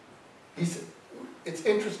 it's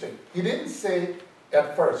interesting. He didn't say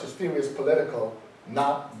at first his theory is political,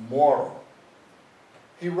 not moral.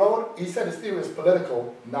 He said his theory is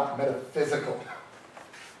political, not metaphysical.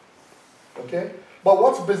 Okay? But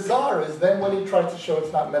what's bizarre is then when he tries to show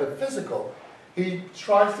it's not metaphysical, he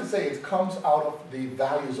tries to say it comes out of the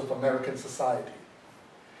values of American society.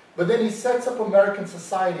 But then he sets up American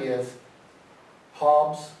society as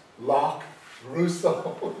Hobbes, Locke,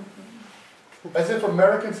 Rousseau, as if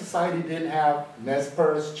American society didn't have Nez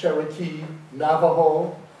Cherokee,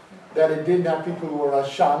 Navajo, that it didn't have people who were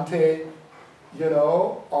Ashanti, you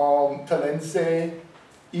know, Talense,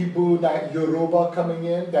 Ibu, Yoruba coming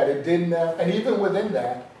in, that it didn't have, and even within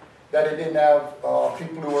that, that it didn't have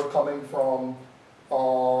people who were coming from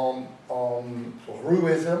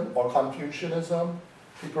Ruism or Confucianism,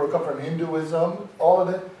 people who come from Hinduism, all of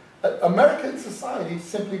it. American society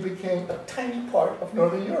simply became a tiny part of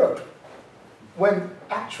Northern Europe when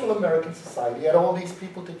actual American society had all these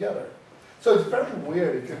people together. So it's very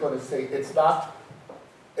weird if you're going to say it's not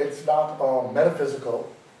metaphysical,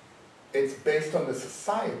 it's based on the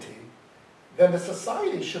society, then the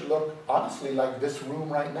society should look honestly like this room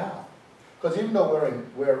right now. Because even though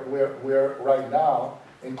we're right now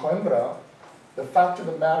in Coimbra, the fact of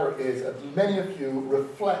the matter is that many of you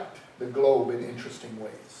reflect the globe in interesting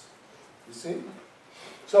ways. You see?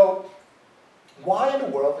 So why in the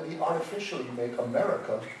world did he artificially make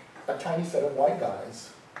America a tiny set of white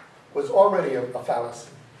guys? Was already a fallacy.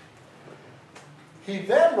 He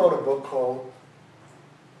then wrote a book called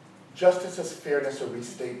Justice as Fairness, a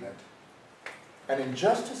Restatement. And in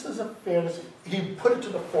Justice as a Fairness, he put it to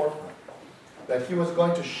the forefront that he was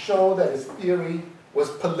going to show that his theory was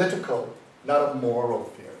political, not a moral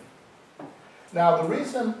theory. Now, the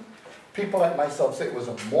reason people like myself say it was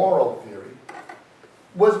a moral theory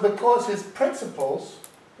was because his principles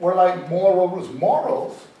were like moral rules.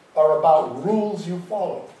 Morals are about rules you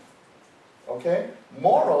follow. Okay?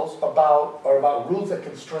 Morals are about rules that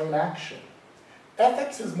constrain action.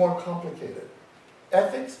 Ethics is more complicated.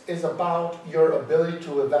 Ethics is about your ability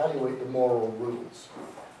to evaluate the moral rules,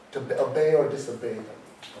 to obey or disobey them.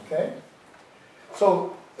 Okay?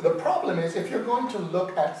 So the problem is if you're going to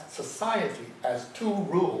look at society as two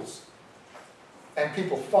rules and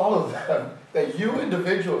people follow them, that you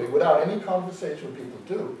individually, without any conversation with people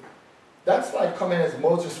do, that's like coming as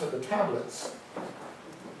Moses with the tablets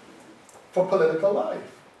for political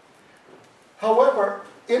life. However,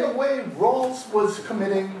 in a way, Rawls was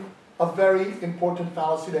committing a very important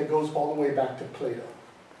fallacy that goes all the way back to Plato.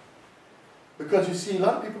 Because you see, a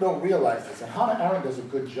lot of people don't realize this, and Hannah Arendt does a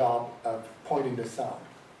good job of pointing this out.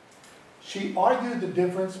 She argued the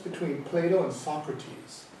difference between Plato and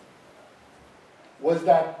Socrates was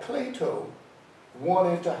that Plato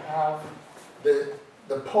wanted to have the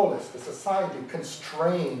polis, the society,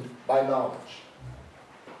 constrained by knowledge.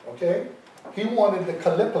 Okay? He wanted the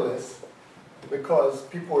Kallipolis because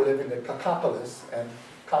people were living in the Kakapolis, and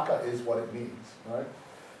Kaka is what it means, right?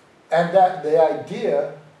 And that the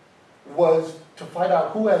idea was to find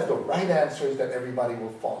out who has the right answers that everybody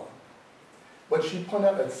will follow. But she pointed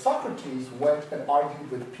out that Socrates went and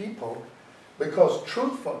argued with people because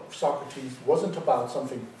truth for Socrates wasn't about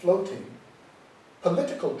something floating.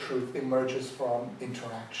 Political truth emerges from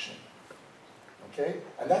interaction. Okay?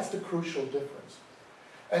 And that's the crucial difference.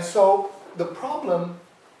 And so the problem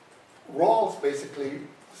Rawls basically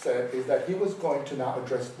said is that he was going to now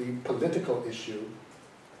address the political issue.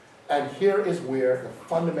 And here is where the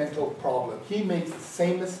fundamental problem, he makes the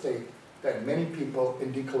same mistake that many people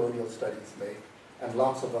in decolonial studies make, and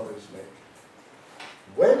lots of others make.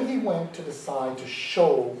 When he went to decide to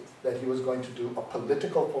show that he was going to do a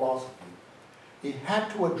political philosophy, he had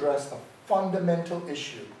to address a fundamental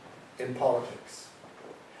issue in politics.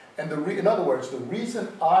 And in other words, the reason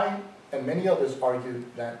I and many others argued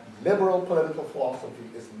that liberal political philosophy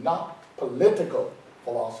is not political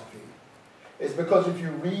philosophy is because if you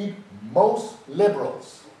read most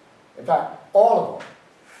liberals, in fact, all of them,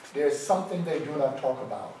 there's something they do not talk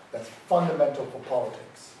about that's fundamental for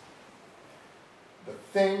politics. The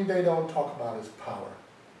thing they don't talk about is power.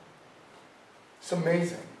 It's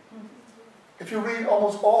amazing. If you read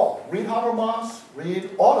almost all, read Habermas,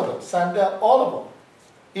 read all of them, Sandel, all of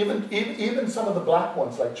them, even some of the black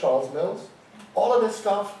ones like Charles Mills, all of this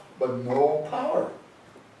stuff, but no power.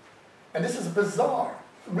 And this is bizarre.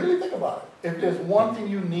 Really think about it. If there's one thing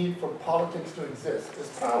you need for politics to exist,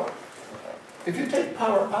 it's power. If you take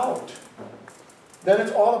power out, then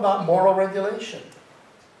it's all about moral regulation.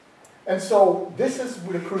 And so this is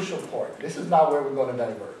the crucial point. This is now where we're going to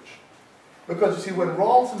diverge. Because you see, when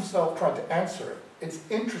Rawls himself tried to answer it, it's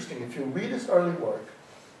interesting. If you read his early work,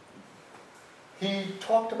 he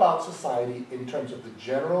talked about society in terms of the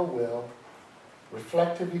general will,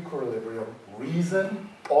 reflective equilibrium, reason,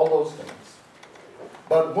 all those things.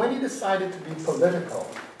 But when he decided to be political,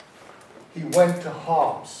 he went to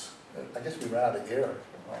Hobbes I guess we ran out of air.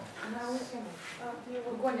 Now we can,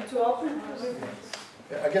 we're going To open?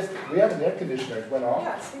 Yeah, I guess we had an air conditioner, it went off.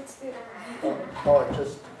 Yes, it's there. Oh, it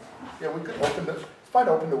just, yeah, we could open the, it's fine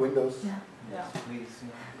to open the windows. Yeah.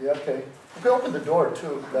 Yeah, okay. We could open the door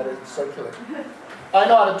too, let it circulate. I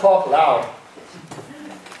know how to talk loud.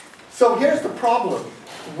 So here's the problem.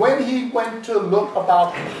 When he went to look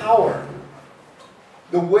about power,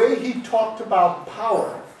 the way he talked about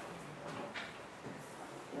power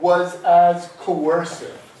was as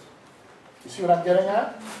coercive. You see what I'm getting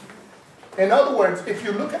at? In other words, if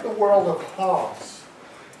you look at the world of Hobbes,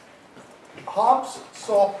 Hobbes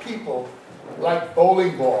saw people like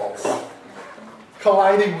bowling balls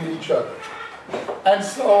colliding with each other. And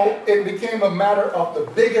so it became a matter of the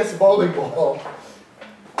biggest bowling ball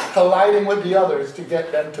colliding with the others to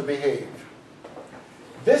get them to behave.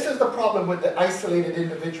 This is the problem with the isolated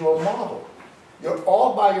individual model. You're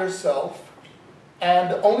all by yourself,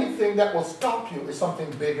 and the only thing that will stop you is something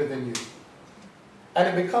bigger than you. And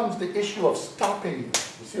it becomes the issue of stopping you.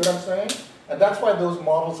 You see what I'm saying? And that's why those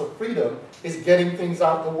models of freedom is getting things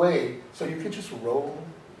out of the way so you can just roll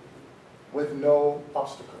with no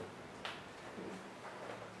obstacle.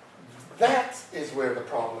 That is where the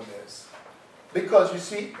problem is. Because you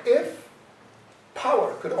see, if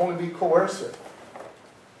power could only be coercive,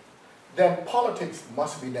 then politics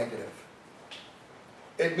must be negative.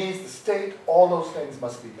 It means the state, all those things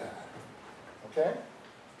must be bad. Okay?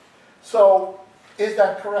 So, is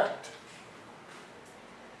that correct?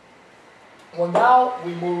 Well, now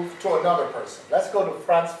we move to another person. Let's go to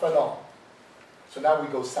Frantz Fanon. So now we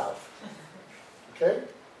go south. Okay?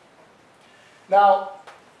 Now,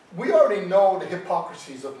 we already know the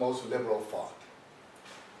hypocrisies of most liberal thought.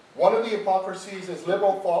 One of the hypocrisies is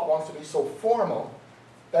liberal thought wants to be so formal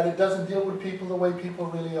that it doesn't deal with people the way people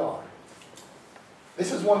really are.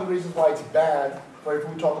 This is one of the reasons why it's bad for if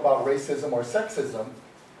we talk about racism or sexism,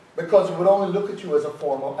 because it would only look at you as a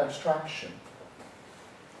formal abstraction.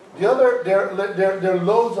 The other, there are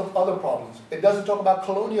loads of other problems. It doesn't talk about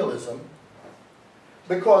colonialism,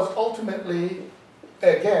 because ultimately,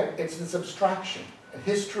 again, it's this abstraction.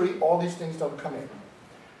 History, all these things don't come in.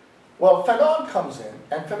 Well, Fanon comes in,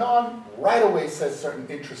 and Fanon right away says certain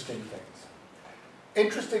interesting things.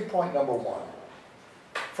 Interesting point number one.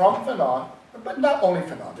 From Fanon, but not only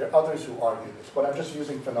Fanon, there are others who argue this, but I'm just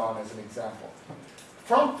using Fanon as an example.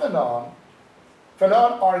 From Fanon,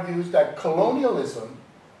 Fanon argues that colonialism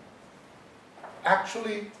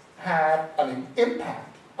actually had an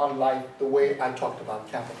impact on life the way I talked about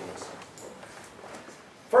capitalism.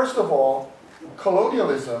 First of all,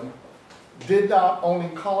 colonialism did not only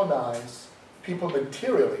colonize people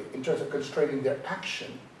materially in terms of constraining their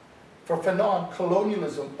action. For Fanon,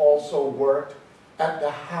 colonialism also worked at the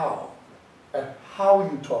how, at how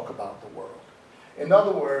you talk about the world. In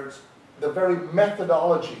other words, the very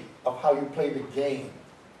methodology of how you play the game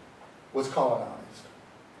was colonized.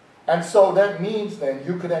 And so that means then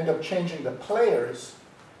you could end up changing the players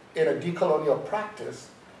in a decolonial practice,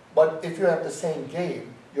 but if you have the same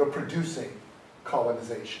game, you're producing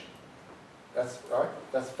colonization. That's right.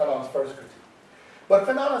 That's Fanon's first critique. But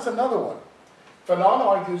Fanon has another one. Fanon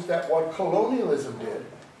argues that what colonialism did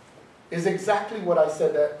is exactly what I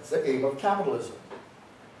said that's the aim of capitalism.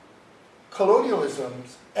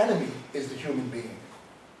 Colonialism's enemy is the human being.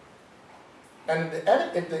 And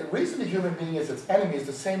the reason the human being is its enemy is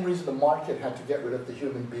the same reason the market had to get rid of the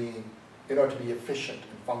human being in order to be efficient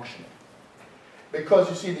and functioning. Because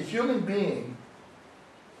you see, the human being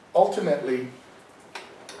ultimately,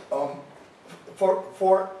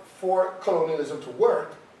 for colonialism to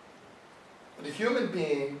work, the human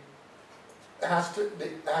being has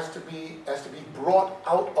to be brought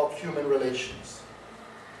out of human relations.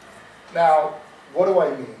 Now, what do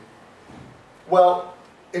I mean? Well,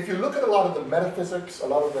 if you look at a lot of the metaphysics, a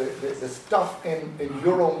lot of the stuff in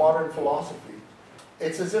Euro-modern philosophy,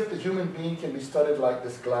 it's as if the human being can be studied like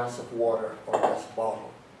this glass of water or this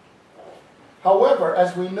bottle. However,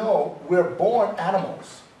 as we know, we're born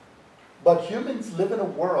animals, but humans live in a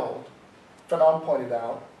world, Fanon pointed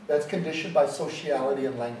out, that's conditioned by sociality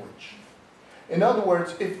and language. In other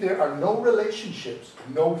words, if there are no relationships,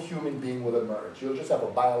 no human being will emerge. You'll just have a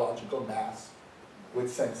biological mass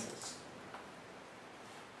with senses.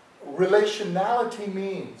 Relationality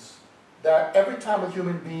means that every time a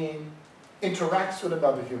human being interacts with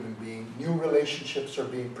another human being, new relationships are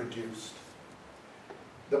being produced.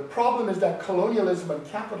 The problem is that colonialism and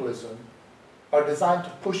capitalism are designed to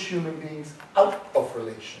push human beings out of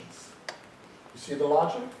relations. You see the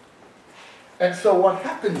logic? And so what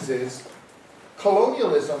happens is,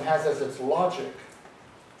 colonialism has as its logic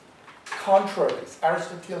contraries,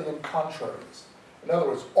 Aristotelian contraries. In other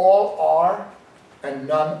words, all are and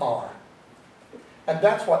none are. And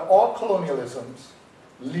that's why all colonialisms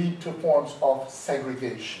lead to forms of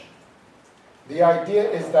segregation. The idea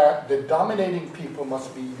is that the dominating people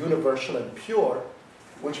must be universal and pure,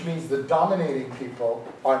 which means the dominating people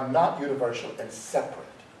are not universal and separate.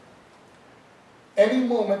 Any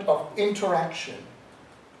moment of interaction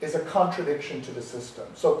is a contradiction to the system.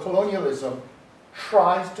 So colonialism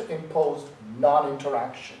tries to impose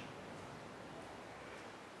non-interaction.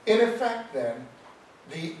 In effect, then,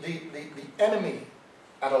 the enemy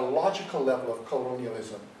at a logical level of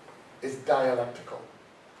colonialism is dialectical.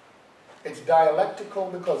 It's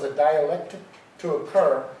dialectical because a dialectic to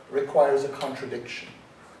occur requires a contradiction.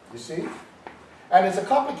 You see? And it's a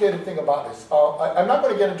complicated thing about this. I'm not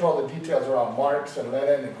going to get into all the details around Marx and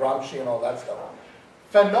Lenin and Gramsci and all that stuff.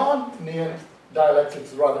 Fanonian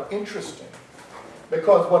dialectics is rather interesting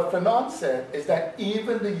because what Fanon said is that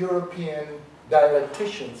even the European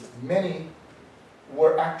dialecticians, many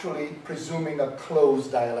were actually presuming a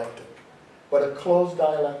closed dialectic. But a closed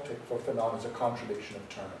dialectic for Fanon is a contradiction of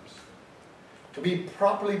terms. To be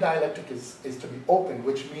properly dialectic is to be open,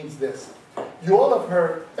 which means this. You all have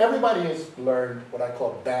heard, everybody has learned what I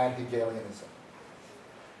call bad Hegelianism.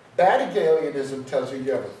 Bad Hegelianism tells you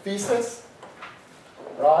have a thesis,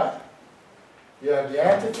 right? You have the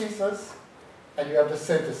antithesis, and you have the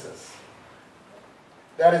synthesis.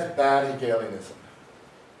 That is bad Hegelianism.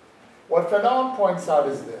 What Fanon points out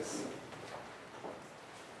is this.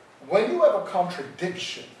 When you have a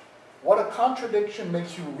contradiction, what a contradiction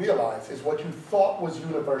makes you realize is what you thought was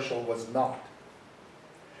universal was not.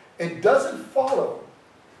 It doesn't follow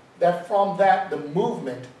that from that the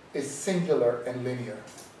movement is singular and linear.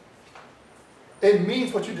 It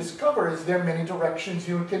means what you discover is there are many directions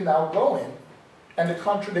you can now go in, and the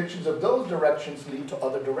contradictions of those directions lead to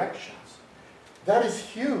other directions. That is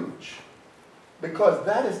huge, because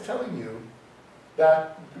that is telling you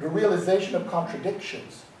that the realization of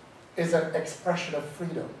contradictions is an expression of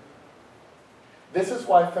freedom. This is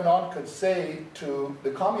why Fanon could say to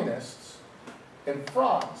the communists in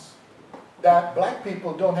France that black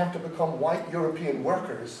people don't have to become white European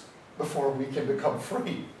workers before we can become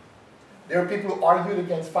free. There are people who argued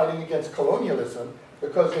against fighting against colonialism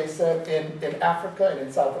because they said in Africa and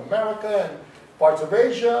in South America and parts of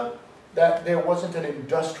Asia that there wasn't an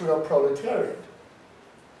industrial proletariat.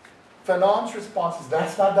 Fanon's response is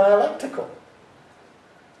that's not dialectical.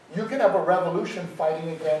 You can have a revolution fighting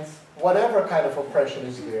against whatever kind of oppression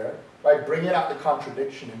is there by bringing out the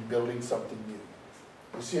contradiction and building something new.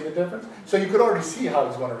 You see the difference? So you could already see how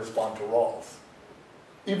he's going to respond to Rawls.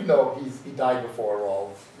 Even though he died before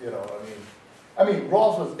Rawls, you know, I mean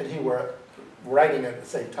Rawls and he were writing at the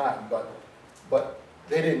same time, but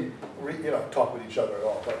they didn't talk with each other at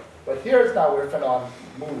all. But here's now where Fanon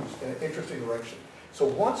moves in an interesting direction. So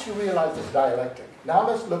once you realize this dialectic, now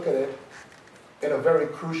let's look at it in a very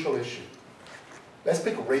crucial issue. Let's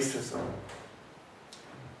pick racism.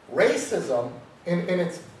 Racism, in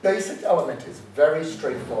its basic element, is very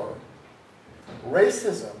straightforward.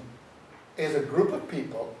 Racism is a group of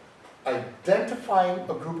people identifying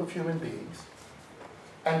a group of human beings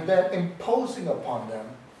and then imposing upon them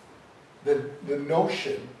the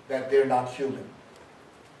notion that they're not human.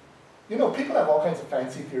 You know, people have all kinds of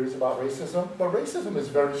fancy theories about racism, but racism is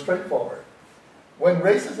very straightforward. When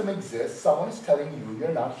racism exists, someone is telling you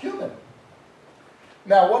you're not human.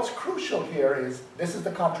 Now, what's crucial here is, this is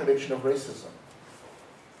the contradiction of racism.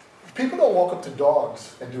 People don't walk up to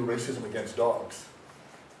dogs and do racism against dogs.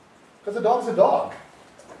 Because a dog's a dog.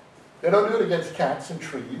 They don't do it against cats and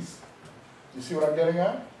trees. You see what I'm getting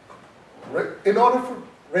at? In order for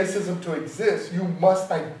racism to exist, you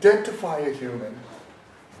must identify a human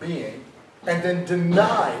being and then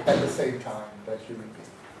deny at the same time that human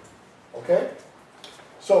being. Okay?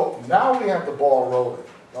 So now we have the ball rolling,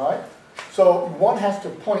 right? So one has to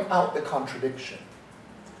point out the contradiction.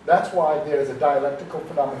 That's why there's a dialectical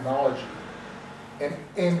phenomenology in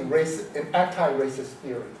anti-racist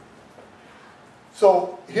theory.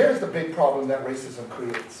 So here's the big problem that racism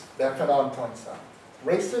creates, that Fanon points out.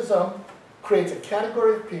 Racism creates a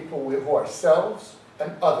category of people who are selves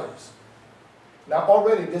and others. Now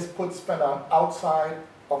already this puts Fanon outside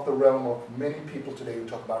of the realm of many people today who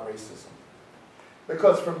talk about racism.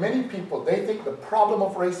 Because for many people, they think the problem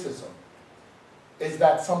of racism is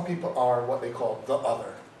that some people are what they call the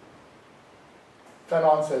other.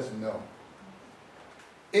 Fanon says no.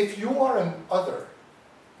 If you are an other,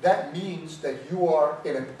 that means that you are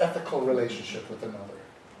in an ethical relationship with another.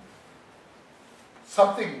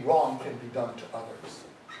 Something wrong can be done to others.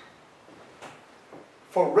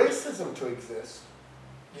 For racism to exist,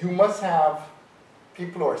 you must have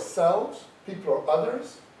people who are selves people are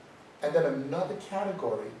others, and then another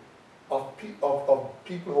category of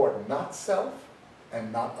people who are not self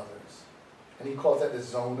and not others. And he calls that the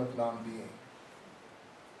zone of non-being.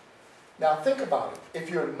 Now think about it. If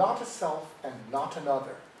you're not a self and not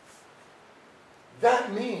another,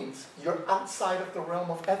 that means you're outside of the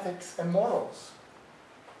realm of ethics and morals.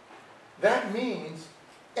 That means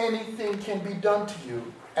anything can be done to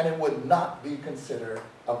you and it would not be considered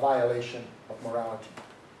a violation of morality.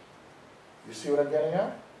 You see what I'm getting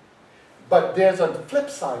at? But there's a flip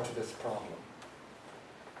side to this problem.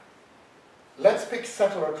 Let's pick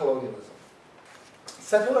settler colonialism.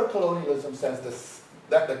 Settler colonialism says this,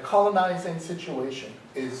 that the colonizing situation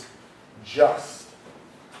is just,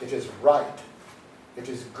 it is right, it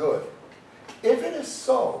is good. If it is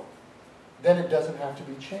so, then it doesn't have to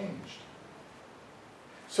be changed.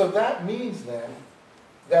 So that means then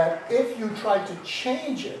that if you try to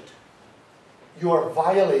change it, you are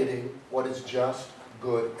violating what is just,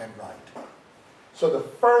 good, and right. So the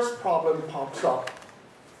first problem pops up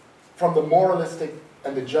from the moralistic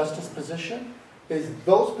and the justice position is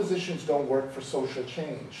those positions don't work for social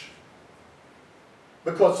change.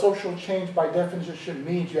 Because social change by definition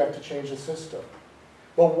means you have to change the system.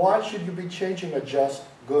 But why should you be changing a just,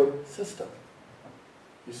 good system?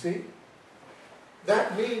 You see?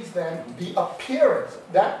 That means then the appearance,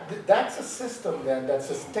 that's a system then that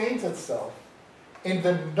sustains itself in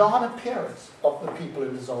the non-appearance of the people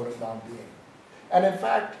in the zone of non-being. And in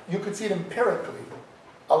fact, you could see it empirically.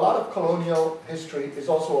 A lot of colonial history is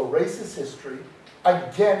also a racist history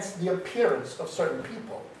against the appearance of certain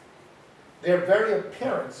people. Their very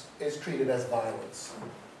appearance is treated as violence.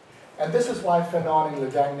 And this is why Fanon in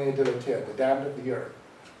Le Dernier de la Terre, The Damned of the Earth,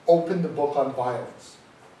 opened the book on violence.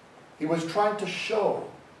 He was trying to show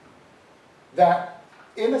that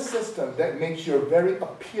in a system that makes your very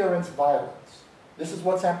appearance violence, this is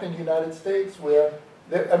what's happening in the United States where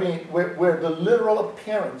the literal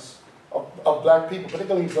appearance of black people,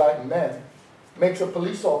 particularly black men, makes a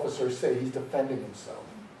police officer say he's defending himself.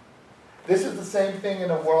 This is the same thing in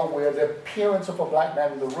a world where the appearance of a black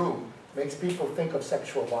man in the room makes people think of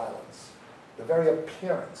sexual violence. The very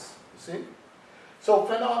appearance, you see? So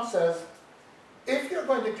Fanon says, if you're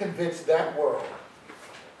going to convince that world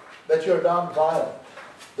that you're non-violent,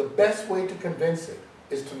 the best way to convince it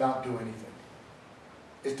is to not do anything,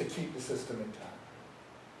 is to keep the system intact.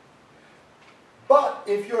 But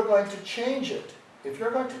if you're going to change it,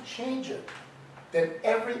 then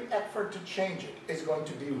every effort to change it is going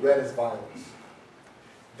to be read as violence.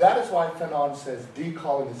 That is why Fanon says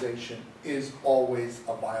decolonization is always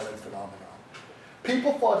a violent phenomenon.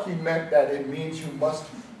 People thought he meant that it means you must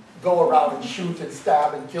go around and shoot and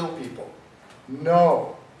stab and kill people.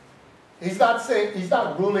 No. He's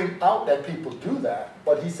not ruling out that people do that,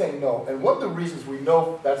 but he's saying no. And one of the reasons we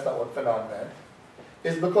know that's not what Fanon meant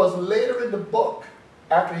is because later in the book,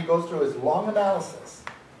 after he goes through his long analysis,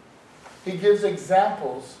 he gives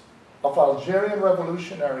examples of Algerian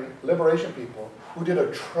revolutionary liberation people who did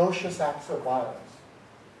atrocious acts of violence.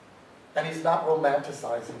 And he's not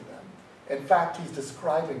romanticizing them. In fact, he's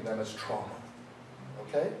describing them as trauma.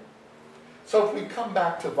 Okay? So if we come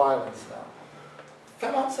back to violence now,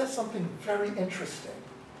 Fanon says something very interesting.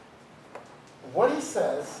 What he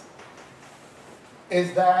says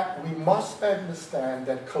is that we must understand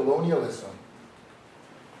that colonialism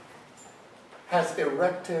has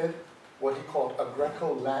erected what he called a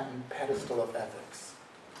Greco-Latin pedestal of ethics.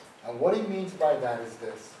 And what he means by that is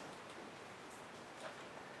this.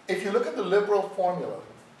 If you look at the liberal formula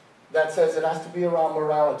that says it has to be around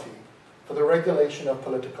morality for the regulation of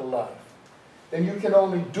political life, then you can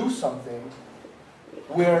only do something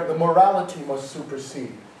where the morality must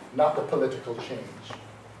supersede, not the political change.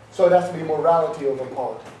 So it has to be morality over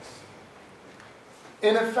politics.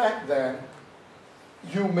 In effect, then,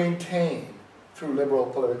 you maintain, through liberal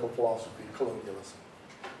political philosophy, colonialism.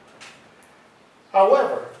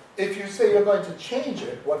 However, if you say you're going to change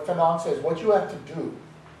it, what Fanon says, what you have to do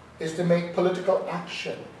is to make political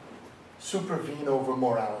action supervene over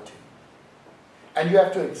morality. And you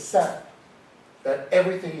have to accept that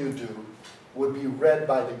everything you do would be read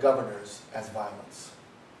by the governors as violence.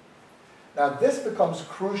 Now this becomes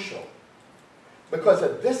crucial because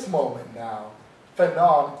at this moment now,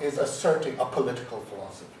 Fanon is asserting a political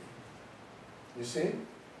philosophy. You see?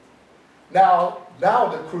 Now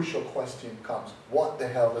the crucial question comes, what the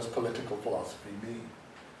hell does political philosophy mean?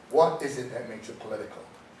 What is it that makes it political?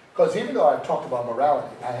 Because even though I've talked about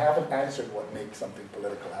morality, I haven't answered what makes something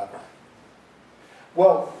political, have I?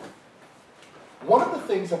 Well, one of the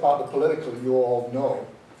things about the political you all know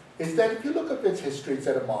is that if you look at its history, its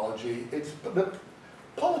etymology,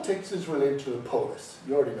 politics is related to the polis.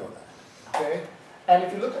 You already know that. okay? And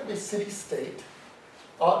if you look at the city-state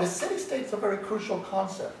is a very crucial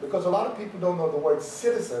concept because a lot of people don't know the word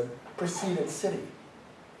citizen preceded city.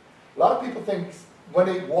 A lot of people think when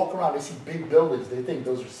they walk around, they see big buildings, they think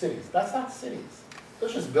those are cities. That's not cities.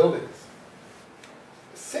 Those are just buildings.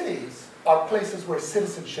 Cities are places where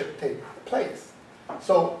citizenship takes place.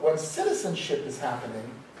 So when citizenship is happening,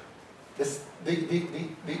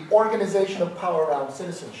 the organization of power around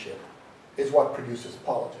citizenship is what produces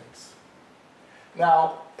politics.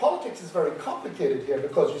 Now, politics is very complicated here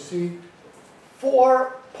because you see,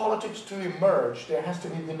 for politics to emerge, there has to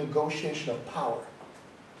be the negotiation of power.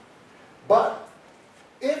 But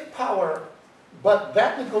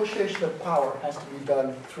that negotiation of power has to be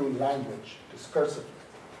done through language, discursively.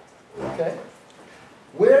 Okay?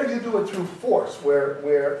 Where you do it through force,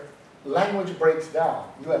 where language breaks down,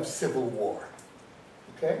 you have civil war.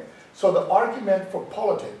 Okay? So the argument for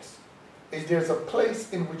politics is there's a place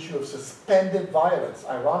in which you have suspended violence,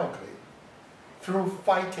 ironically, through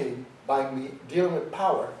fighting dealing with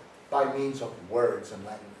power by means of words and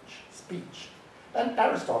language, speech. And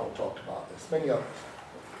Aristotle talked about this, many others.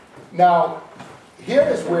 Now, here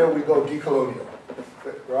is where we go decolonial,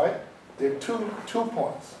 right? There are two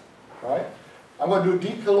points, right? I'm going to do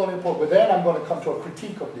a decolonial point, but then I'm going to come to a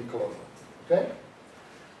critique of decolonial, okay?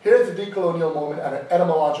 Here's the decolonial moment at an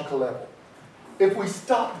etymological level. If we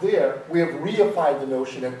stop there, we have reified the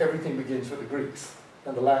notion that everything begins with the Greeks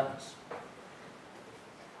and the Latins.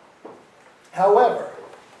 However,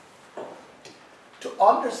 to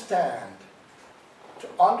understand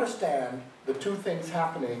the two things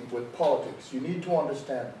happening with politics, you need to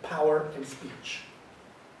understand power and speech.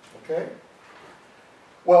 Okay?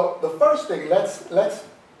 Well, the first thing, let's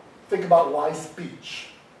think about why speech.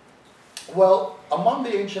 Well, among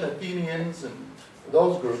the ancient Athenians and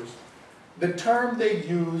those groups, the term they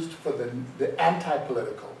used for the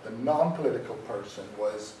anti-political, the non-political person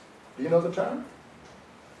was, do you know the term?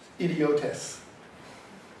 Idiotes.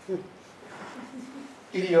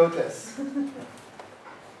 Idiotes.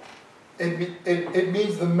 It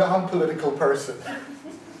means the non-political person.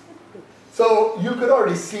 So you could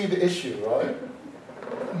already see the issue, right?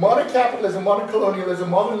 Modern capitalism, modern colonialism,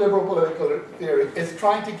 modern liberal political theory is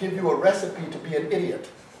trying to give you a recipe to be an idiot.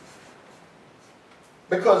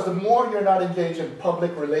 Because the more you're not engaged in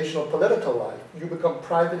public, relational, political life, you become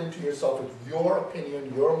private into yourself with your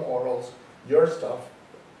opinion, your morals, your stuff.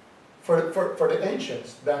 For the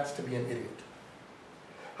ancients, that's to be an idiot.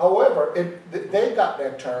 However, they got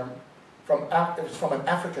that term it was from an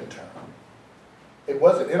African term. It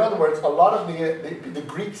wasn't, in other words, a lot of the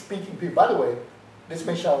Greek-speaking people, by the way, this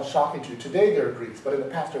may sound shocking to you, today there are Greeks, but in the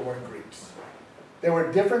past there weren't Greeks. There were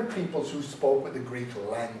different peoples who spoke with the Greek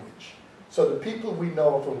language. So the people we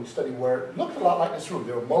know of when we study were, looked a lot like this room.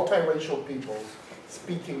 There were multiracial peoples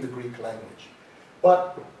speaking the Greek language.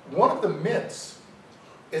 But one of the myths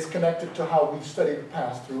is connected to how we study the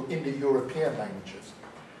past through Indo-European languages.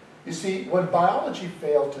 You see, when biology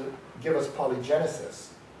failed to give us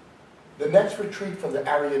polygenesis, the next retreat from the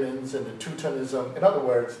Aryanians and the Teutonism, in other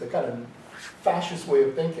words, the kind of fascist way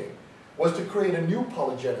of thinking, was to create a new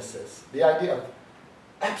polygenesis, the idea of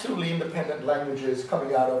absolutely independent languages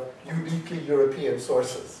coming out of uniquely European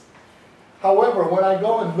sources. However, when I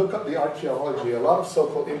go and look up the archaeology, a lot of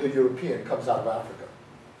so-called Indo-European comes out of Africa.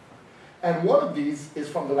 And one of these is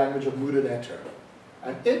from the language of Mudaneter.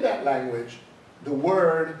 And in that language, the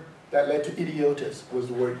word that led to idiotus was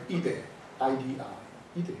the word ide,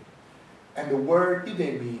 I-D-I, ide. And the word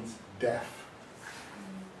ide means deaf.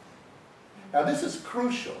 Now this is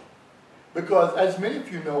crucial, because as many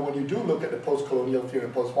of you know, when you do look at the post-colonial theory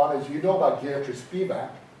and postmodernism, you know about Gertrude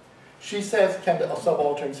Spivak. She says, can the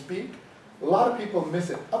subaltern speak? A lot of people miss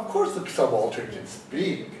it. Of course the subaltern can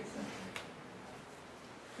speak.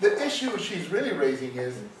 The issue she's really raising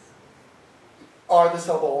is, are the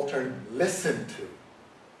subaltern listened to?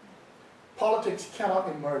 Politics cannot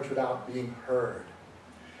emerge without being heard.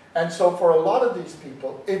 And so for a lot of these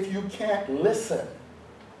people, if you can't listen,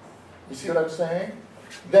 you see what I'm saying?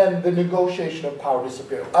 Then the negotiation of power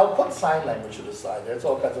disappears. I'll put sign language to the side. There's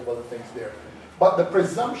all kinds of other things there. But the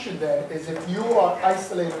presumption then is if you are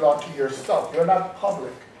isolated onto yourself, you're not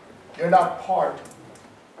public, you're not part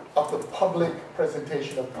of the public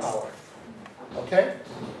presentation of power. Okay?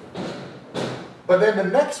 But then the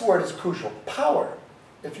next word is crucial, power.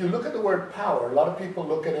 If you look at the word power, a lot of people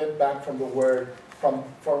look at it back from the word,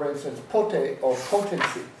 for instance, pote or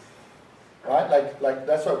potency. Right? Like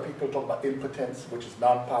that's why people talk about impotence, which is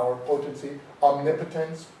non-power, potency,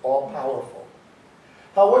 omnipotence, all-powerful.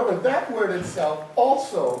 However, that word itself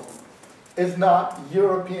also is not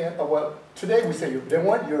European, well, today we say they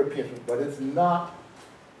weren't European, but it's not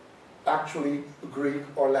actually Greek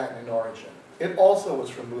or Latin in origin. It also was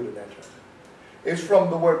from rudimentary. It's from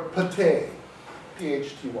the word pate,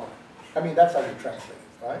 P-H-T-Y. I mean, that's how you translate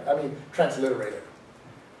it, right? I mean, transliterate it.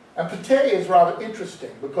 And pate is rather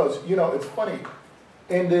interesting because, you know, it's funny.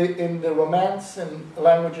 In the Romance and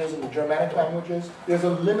languages and the Germanic languages, there's a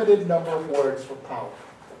limited number of words for power.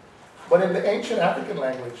 But in the ancient African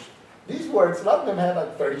language, these words, a lot of them had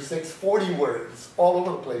like 36, 40 words, all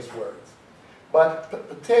over the place words.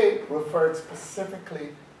 But pate referred specifically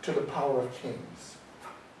to the power of kings,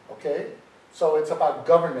 okay? So it's about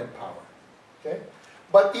government power, okay?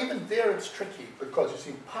 But even there it's tricky because you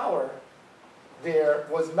see power there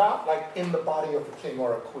was not like in the body of a king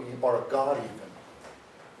or a queen or a god even.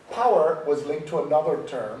 Power was linked to another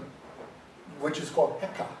term, which is called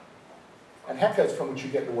heka. And heka is from which you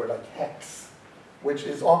get the word like hex, which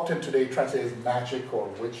is often today translated as magic or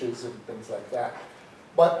witches and things like that.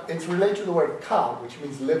 But it's related to the word ka, which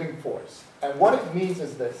means living force. And what it means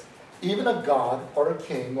is this: even a god or a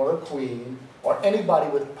king or a queen or anybody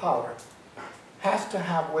with power has to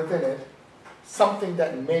have within it something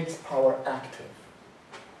that makes power active.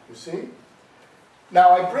 You see?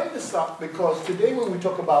 Now I bring this up because today when we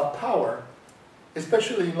talk about power,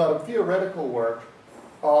 especially in a lot of theoretical work,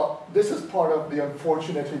 this is part of the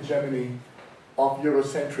unfortunate hegemony of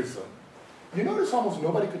Eurocentrism. You notice almost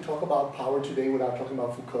nobody could talk about power today without talking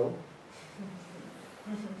about Foucault?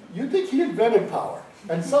 You think he invented power.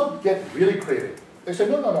 And some get really creative. They say,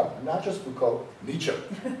 no, not just Foucault, Nietzsche.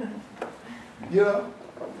 You know?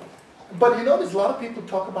 But you notice a lot of people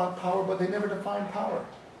talk about power, but they never define power.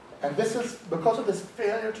 And this is, because of this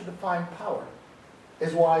failure to define power,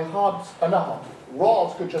 is why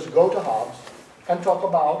Rawls could just go to Hobbes and talk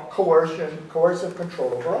about coercion, coercive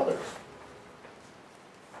control over others.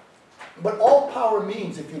 But all power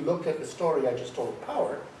means, if you look at the story I just told of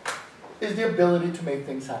power, is the ability to make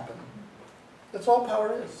things happen. That's all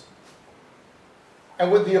power is.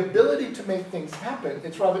 And with the ability to make things happen,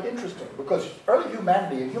 it's rather interesting, because early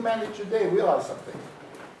humanity and humanity today realized something.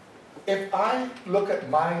 If I look at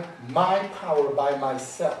my power by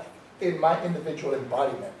myself, in my individual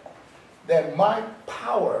embodiment, then my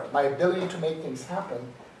power, my ability to make things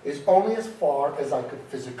happen, is only as far as I could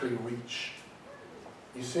physically reach.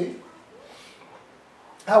 You see?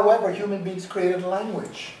 However, human beings created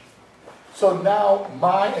language. So now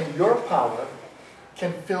my and your power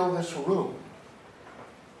can fill this room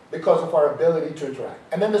because of our ability to interact.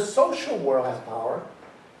 And then the social world has power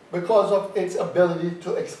because of its ability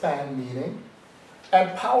to expand meaning,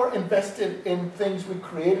 and power invested in things we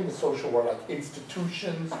create in the social world, like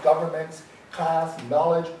institutions, governments, class,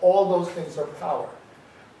 knowledge, all those things are power.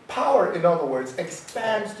 Power, in other words,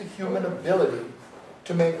 expands the human ability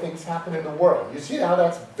to make things happen in the world. You see how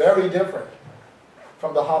that's very different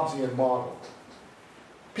from the Hobbesian model.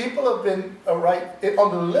 People have been,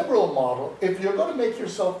 on the liberal model, if you're going to make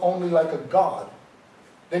yourself only like a god,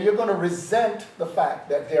 then you're going to resent the fact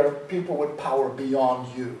that there are people with power beyond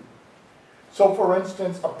you. So for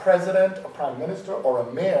instance, a president, a prime minister, or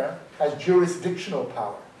a mayor has jurisdictional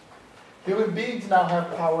power. Human beings now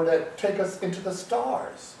have power that take us into the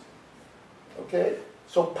stars. Okay?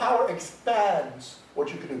 So power expands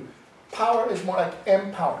what you can do. Power is more like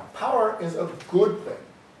empowerment. Power is a good thing.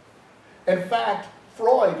 In fact,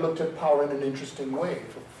 Freud looked at power in an interesting way.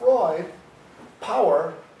 For Freud,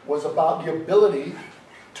 power was about the ability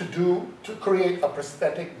to create a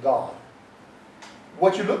prosthetic God.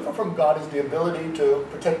 What you look for from God is the ability to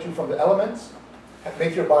protect you from the elements,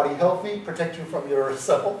 make your body healthy, protect you from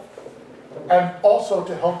yourself, and also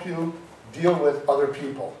to help you deal with other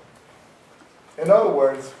people. In other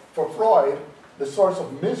words, for Freud, the source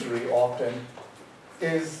of misery often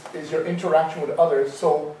is your interaction with others,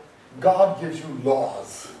 so God gives you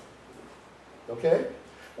laws. Okay?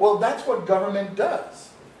 Well, that's what government does.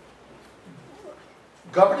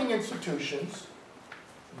 Governing institutions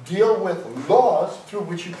deal with laws through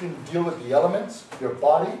which you can deal with the elements, your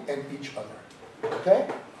body, and each other. Okay?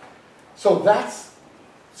 So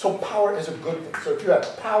power is a good thing. So if you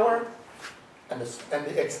have power and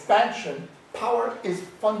the expansion, power is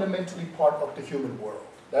fundamentally part of the human world.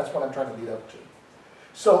 That's what I'm trying to lead up to.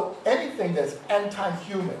 So anything that's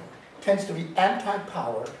anti-human tends to be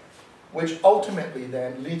anti-power, which ultimately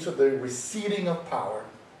then leads to the receding of power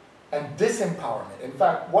and disempowerment. In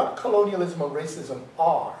fact, what colonialism and racism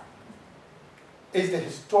are is the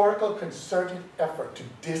historical concerted effort to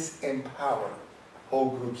disempower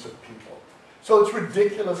whole groups of people. So it's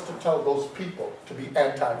ridiculous to tell those people to be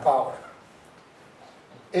anti-power.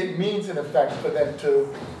 It means, in effect, for them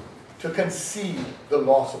to concede the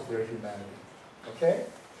loss of their humanity. Okay?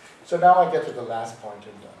 So now I get to the last point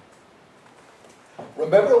and done.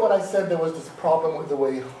 Remember when I said there was this problem with the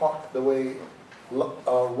way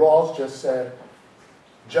Rawls just said,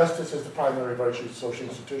 justice is the primary virtue of social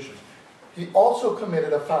institutions. He also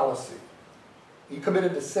committed a fallacy. He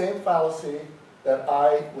committed the same fallacy that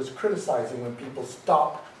I was criticizing when people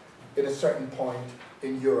stopped at a certain point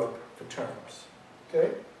in Europe for terms.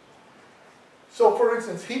 Okay? So, for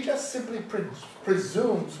instance, he just simply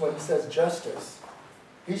presumes when he says justice,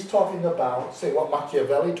 he's talking about, say, what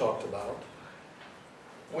Machiavelli talked about,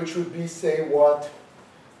 which would be, say, what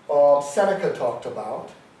Seneca talked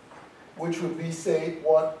about, which would be, say,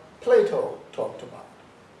 what Plato talked about.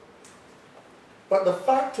 But the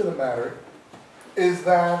fact of the matter is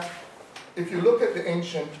that if you look at the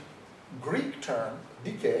ancient Greek term,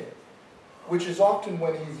 dike, which is often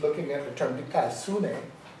when he's looking at the term dikaisune,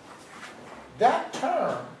 that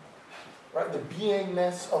term, right, the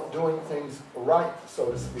beingness of doing things right,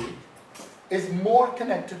 so to speak, is more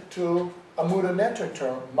connected to a Mudaneta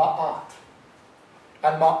term, ma'at.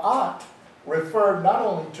 And ma'at referred not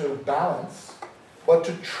only to balance, but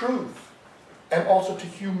to truth, and also to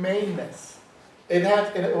humaneness.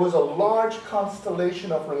 It was a large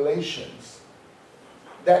constellation of relations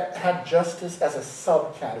that had justice as a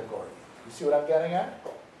subcategory. You see what I'm getting at?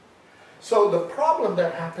 So the problem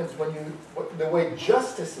that happens when the way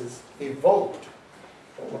justice is evoked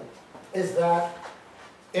is that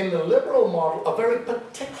in the liberal model, a very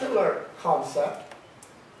particular concept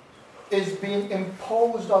is being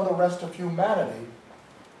imposed on the rest of humanity.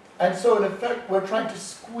 And so in effect, we're trying to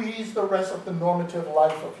squeeze the rest of the normative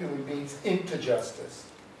life of human beings into justice,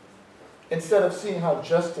 instead of seeing how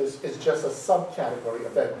justice is just a subcategory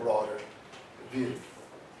of that broader view.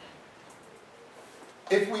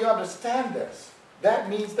 If we understand this, that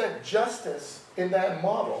means that justice in that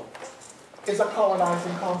model is a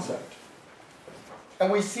colonizing concept.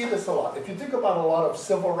 And we see this a lot. If you think about a lot of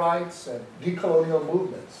civil rights and decolonial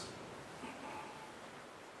movements,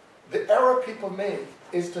 the error people make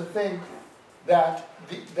is to think that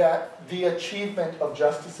the achievement of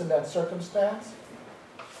justice in that circumstance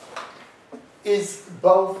is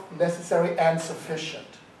both necessary and sufficient.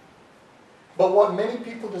 But what many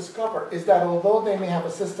people discover is that although they may have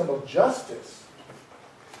a system of justice,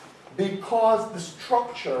 because the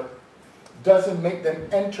structure doesn't make them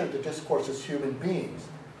enter the discourse as human beings,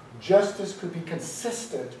 justice could be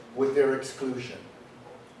consistent with their exclusion.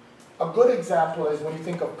 A good example is when you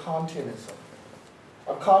think of Kantianism.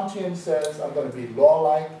 A Kantian says, I'm going to be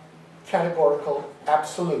law-like, categorical,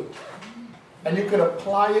 absolute. And you can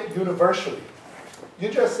apply it universally. You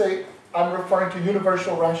just say, I'm referring to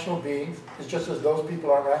universal rational beings. It's just as those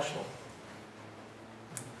people are rational.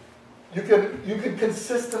 You can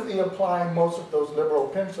consistently apply most of those liberal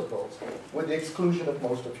principles with the exclusion of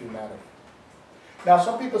most of humanity. Now,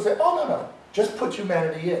 some people say, oh, no, just put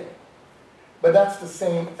humanity in. But that's the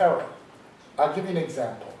same error. I'll give you an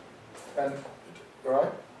example. And,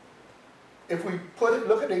 right? If we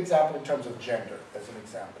look at the example in terms of gender, as an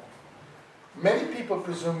example. Many people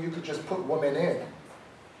presume you could just put women in,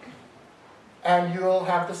 and you'll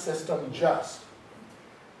have the system just.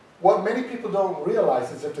 What many people don't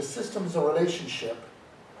realize is that the system is a relationship.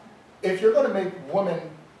 If you're going to make women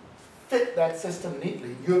fit that system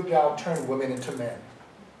neatly, you've now turned women into men.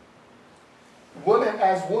 Women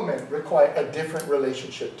as women require a different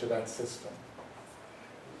relationship to that system.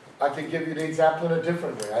 I can give you the example in a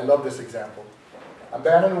different way. I love this example. A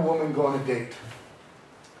man and a woman go on a date.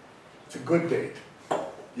 It's a good date.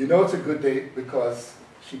 You know it's a good date because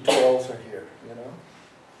she twirls her hair, you know?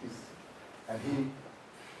 And he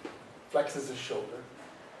flexes his shoulder.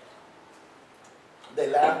 They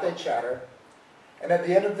laugh, they chatter. And at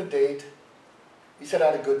the end of the date, he said,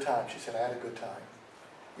 I had a good time. She said, I had a good time.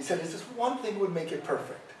 He said, there's this one thing would make it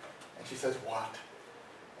perfect. And she says, what?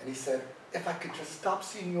 And he said, if I could just stop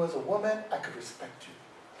seeing you as a woman, I could respect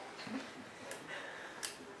you.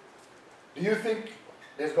 Do you think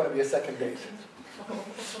there's going to be a second date?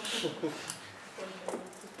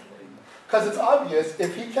 Because it's obvious,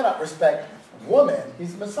 if he cannot respect women,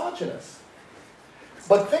 he's misogynist.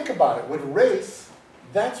 But think about it, with race,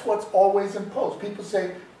 that's what's always imposed. People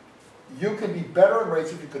say, you can be better in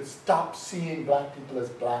race if you could stop seeing black people as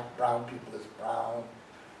black, brown people as brown,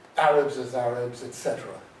 Arabs as Arabs, etc.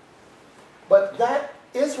 But that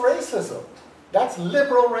is racism. That's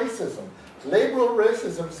liberal racism. Liberal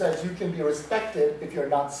racism says you can be respected if you're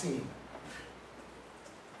not seen.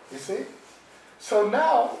 You see? So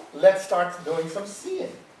now, let's start doing some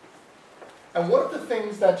seeing. And one of the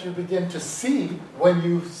things that you begin to see when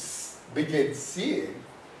you begin seeing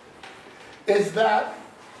is that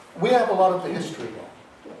we have a lot of the history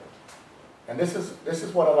wrong. And this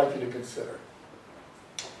is what I'd like you to consider.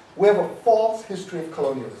 We have a false history of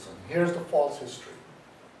colonialism. Here's the false history.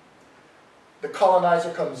 The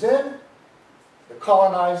colonizer comes in, the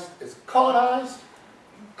colonized is colonized,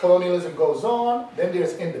 colonialism goes on, then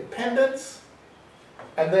there's independence,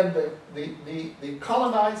 and then the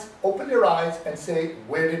colonized open their eyes and say,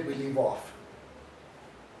 where did we leave off?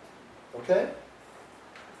 Okay?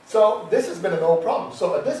 So this has been an old problem.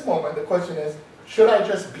 So at this moment, the question is, should I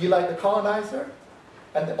just be like the colonizer?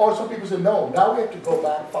 And or some people say, no, now we have to go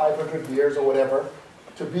back 500 years or whatever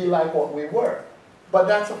to be like what we were. But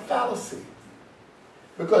that's a fallacy.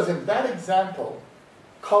 Because in that example,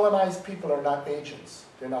 colonized people are not agents.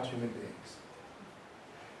 They're not human beings.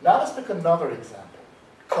 Now let's pick another example.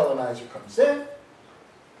 Colonizer comes in.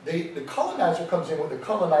 The colonizer comes in with the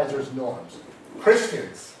colonizer's norms.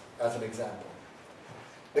 Christians, as an example.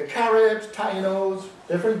 The Caribs, Tainos,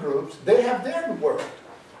 different groups, they have their world.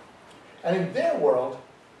 And in their world,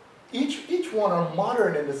 each one are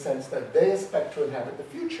modern in the sense that they expect to inhabit the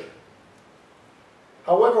future.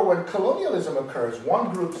 However, when colonialism occurs,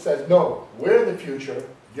 one group says, no, we're the future,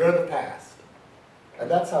 you're the past. And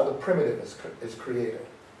that's how the primitive is created.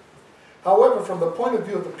 However, from the point of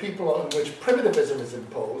view of the people on which primitivism is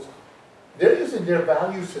imposed, they're using their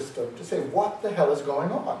value system to say, what the hell is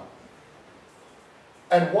going on?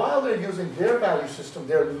 And while they're using their value system,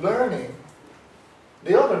 they're learning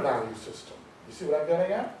the other value system. You see what I'm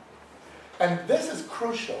getting at? And this is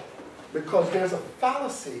crucial because there's a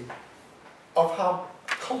fallacy of how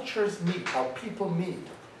cultures meet, how people meet,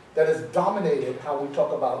 that has dominated how we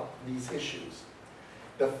talk about these issues.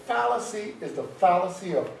 The fallacy is the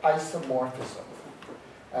fallacy of isomorphism.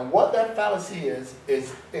 And what that fallacy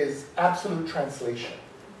is absolute translation.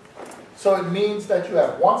 So it means that you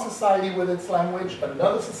have one society with its language,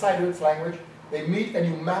 another society with its language, they meet and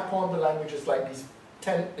you map on the languages like these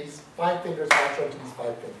 5 fingers match onto these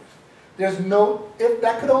 5 fingers. There's no, if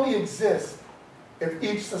that could only exist if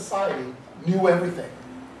each society knew everything.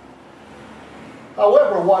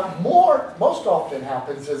 However, what most often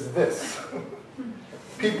happens is this.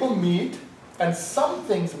 People meet and some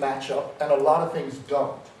things match up and a lot of things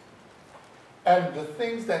don't. And the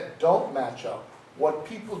things that don't match up, what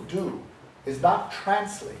people do is not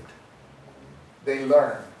translate, they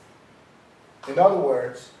learn. In other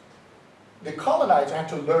words, the colonizer had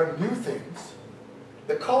to learn new things.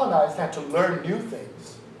 The colonized had to learn new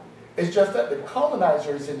things. It's just that the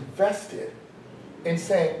colonizer is invested in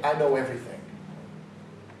saying, I know everything.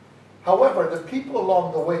 However, the people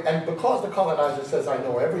along the way, and because the colonizer says, I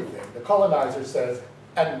know everything, the colonizer says,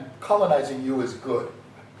 and colonizing you is good.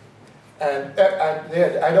 And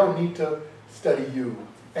I don't need to study you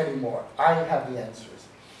anymore. I have the answers.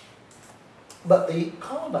 But the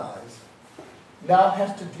colonized now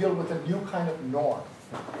has to deal with a new kind of norm.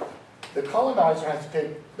 The colonizer has to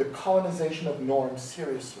take the colonization of norms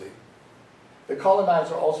seriously. The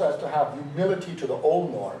colonizer also has to have humility to the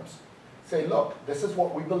old norms. Say, look, this is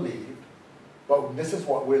what we believe, but this is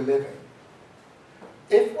what we're living.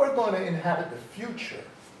 If we're going to inhabit the future,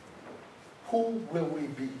 who will we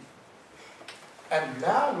be? And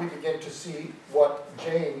now we begin to see what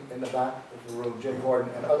Jane in the back of the room, Jane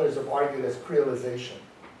Gordon and others have argued as creolization,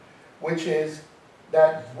 which is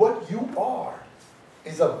that what you are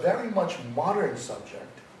is a very much modern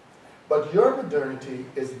subject, but your modernity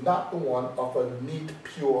is not the one of a neat,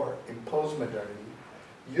 pure, imposed modernity.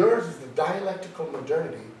 Yours is the dialectical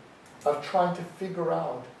modernity of trying to figure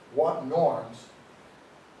out what norms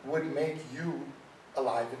would make you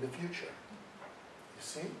alive in the future. You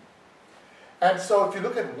see? And so if you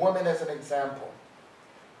look at women as an example,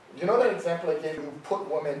 you know that example I gave you, put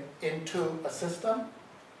women into a system?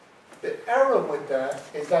 The error with that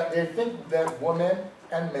is that they think that women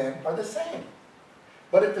and men are the same.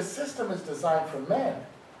 But if the system is designed for men,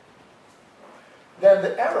 then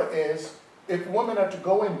the error is if women are to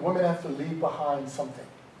go in, women have to leave behind something.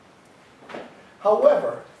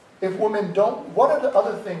 However, if women don't, what are the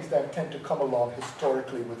other things that tend to come along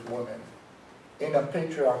historically with women in a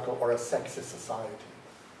patriarchal or a sexist society?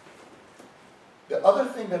 The other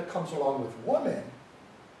thing that comes along with women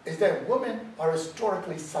is that women are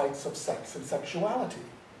historically sites of sex and sexuality.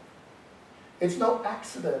 It's no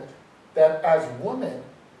accident that as women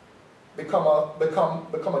become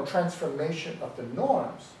a transformation of the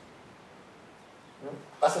norms,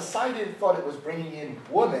 a society that thought it was bringing in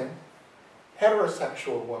women,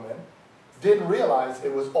 heterosexual women, didn't realize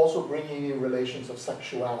it was also bringing in relations of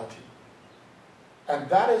sexuality. And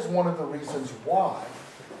that is one of the reasons why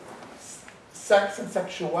sex and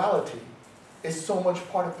sexuality is so much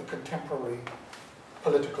part of the contemporary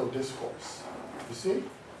political discourse. You see?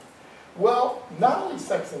 Well, not only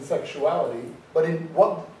sex and sexuality, but in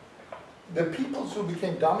what the peoples who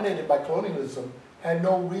became dominated by colonialism had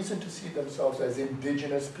no reason to see themselves as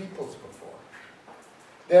indigenous peoples before.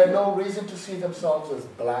 They had no reason to see themselves as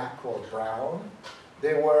black or brown.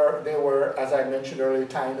 They were, as I mentioned earlier,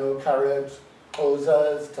 Taino, Caribs,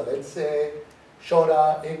 Xhosas, Taletse,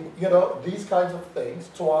 Shona, you know, these kinds of things,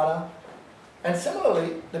 Tswana. And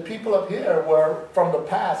similarly, the people up here were from the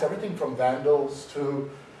past, everything from Vandals to,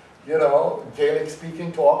 you know, Gaelic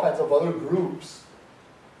speaking to all kinds of other groups.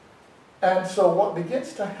 And so what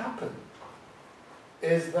begins to happen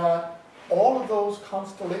is that all of those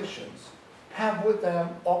constellations have with them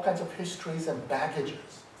all kinds of histories and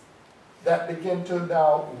baggages that begin to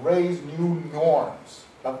now raise new norms,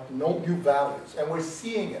 new values, and we're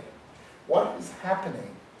seeing it. What is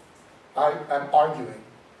happening, I'm arguing,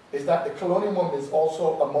 is that the colonial moment is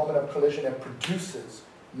also a moment of collision that produces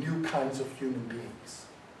new kinds of human beings.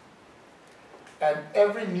 And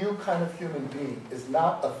every new kind of human being is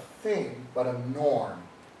not a thing, but a norm.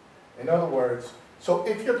 In other words, so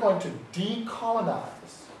if you're going to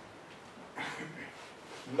decolonize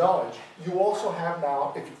knowledge, you also have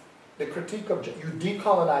now, if the critique of, you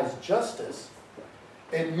decolonize justice,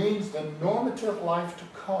 it means the normative life to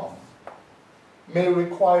come may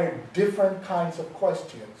require different kinds of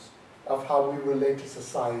questions of how we relate to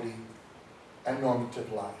society and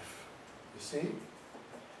normative life. You see?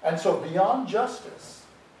 And so beyond justice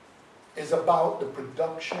is about the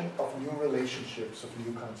production of new relationships of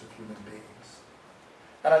new kinds of human beings.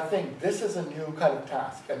 And I think this is a new kind of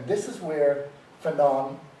task. And this is where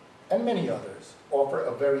Fanon and many others offer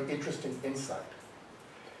a very interesting insight.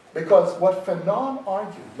 Because what Fanon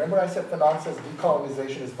argued, remember I said Fanon says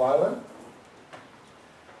decolonization is violent?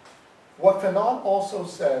 What Fanon also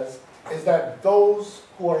says is that those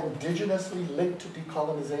who are indigenously linked to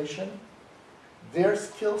decolonization, their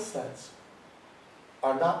skill sets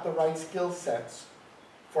are not the right skill sets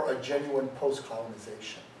for a genuine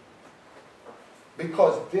post-colonization.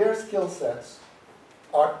 Because their skill sets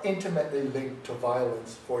are intimately linked to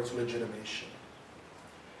violence for its legitimation.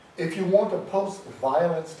 If you want a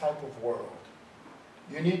post-violence type of world,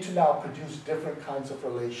 you need to now produce different kinds of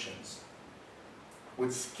relations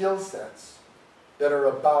with skill sets that are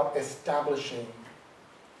about establishing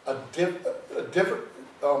the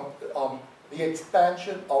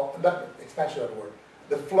expansion of, not expansion of the word,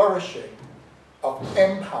 the flourishing of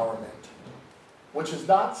empowerment, which is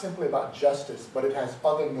not simply about justice, but it has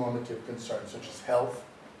other normative concerns such as health,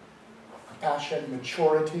 compassion,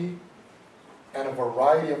 maturity, and a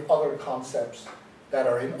variety of other concepts that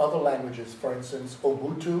are in other languages. For instance,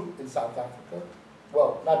 Ubuntu in South Africa.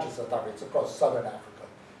 Well, not just South Africa, it's across Southern Africa,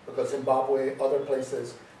 because Zimbabwe, other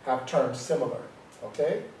places have terms similar,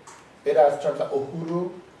 okay? It has terms like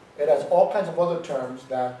Uhuru. It has all kinds of other terms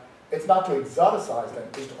that, it's not to exoticize them,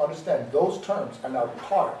 it's to understand those terms are now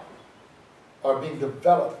are being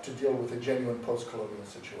developed to deal with a genuine post-colonial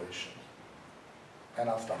situation. And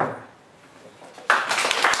I'll stop there.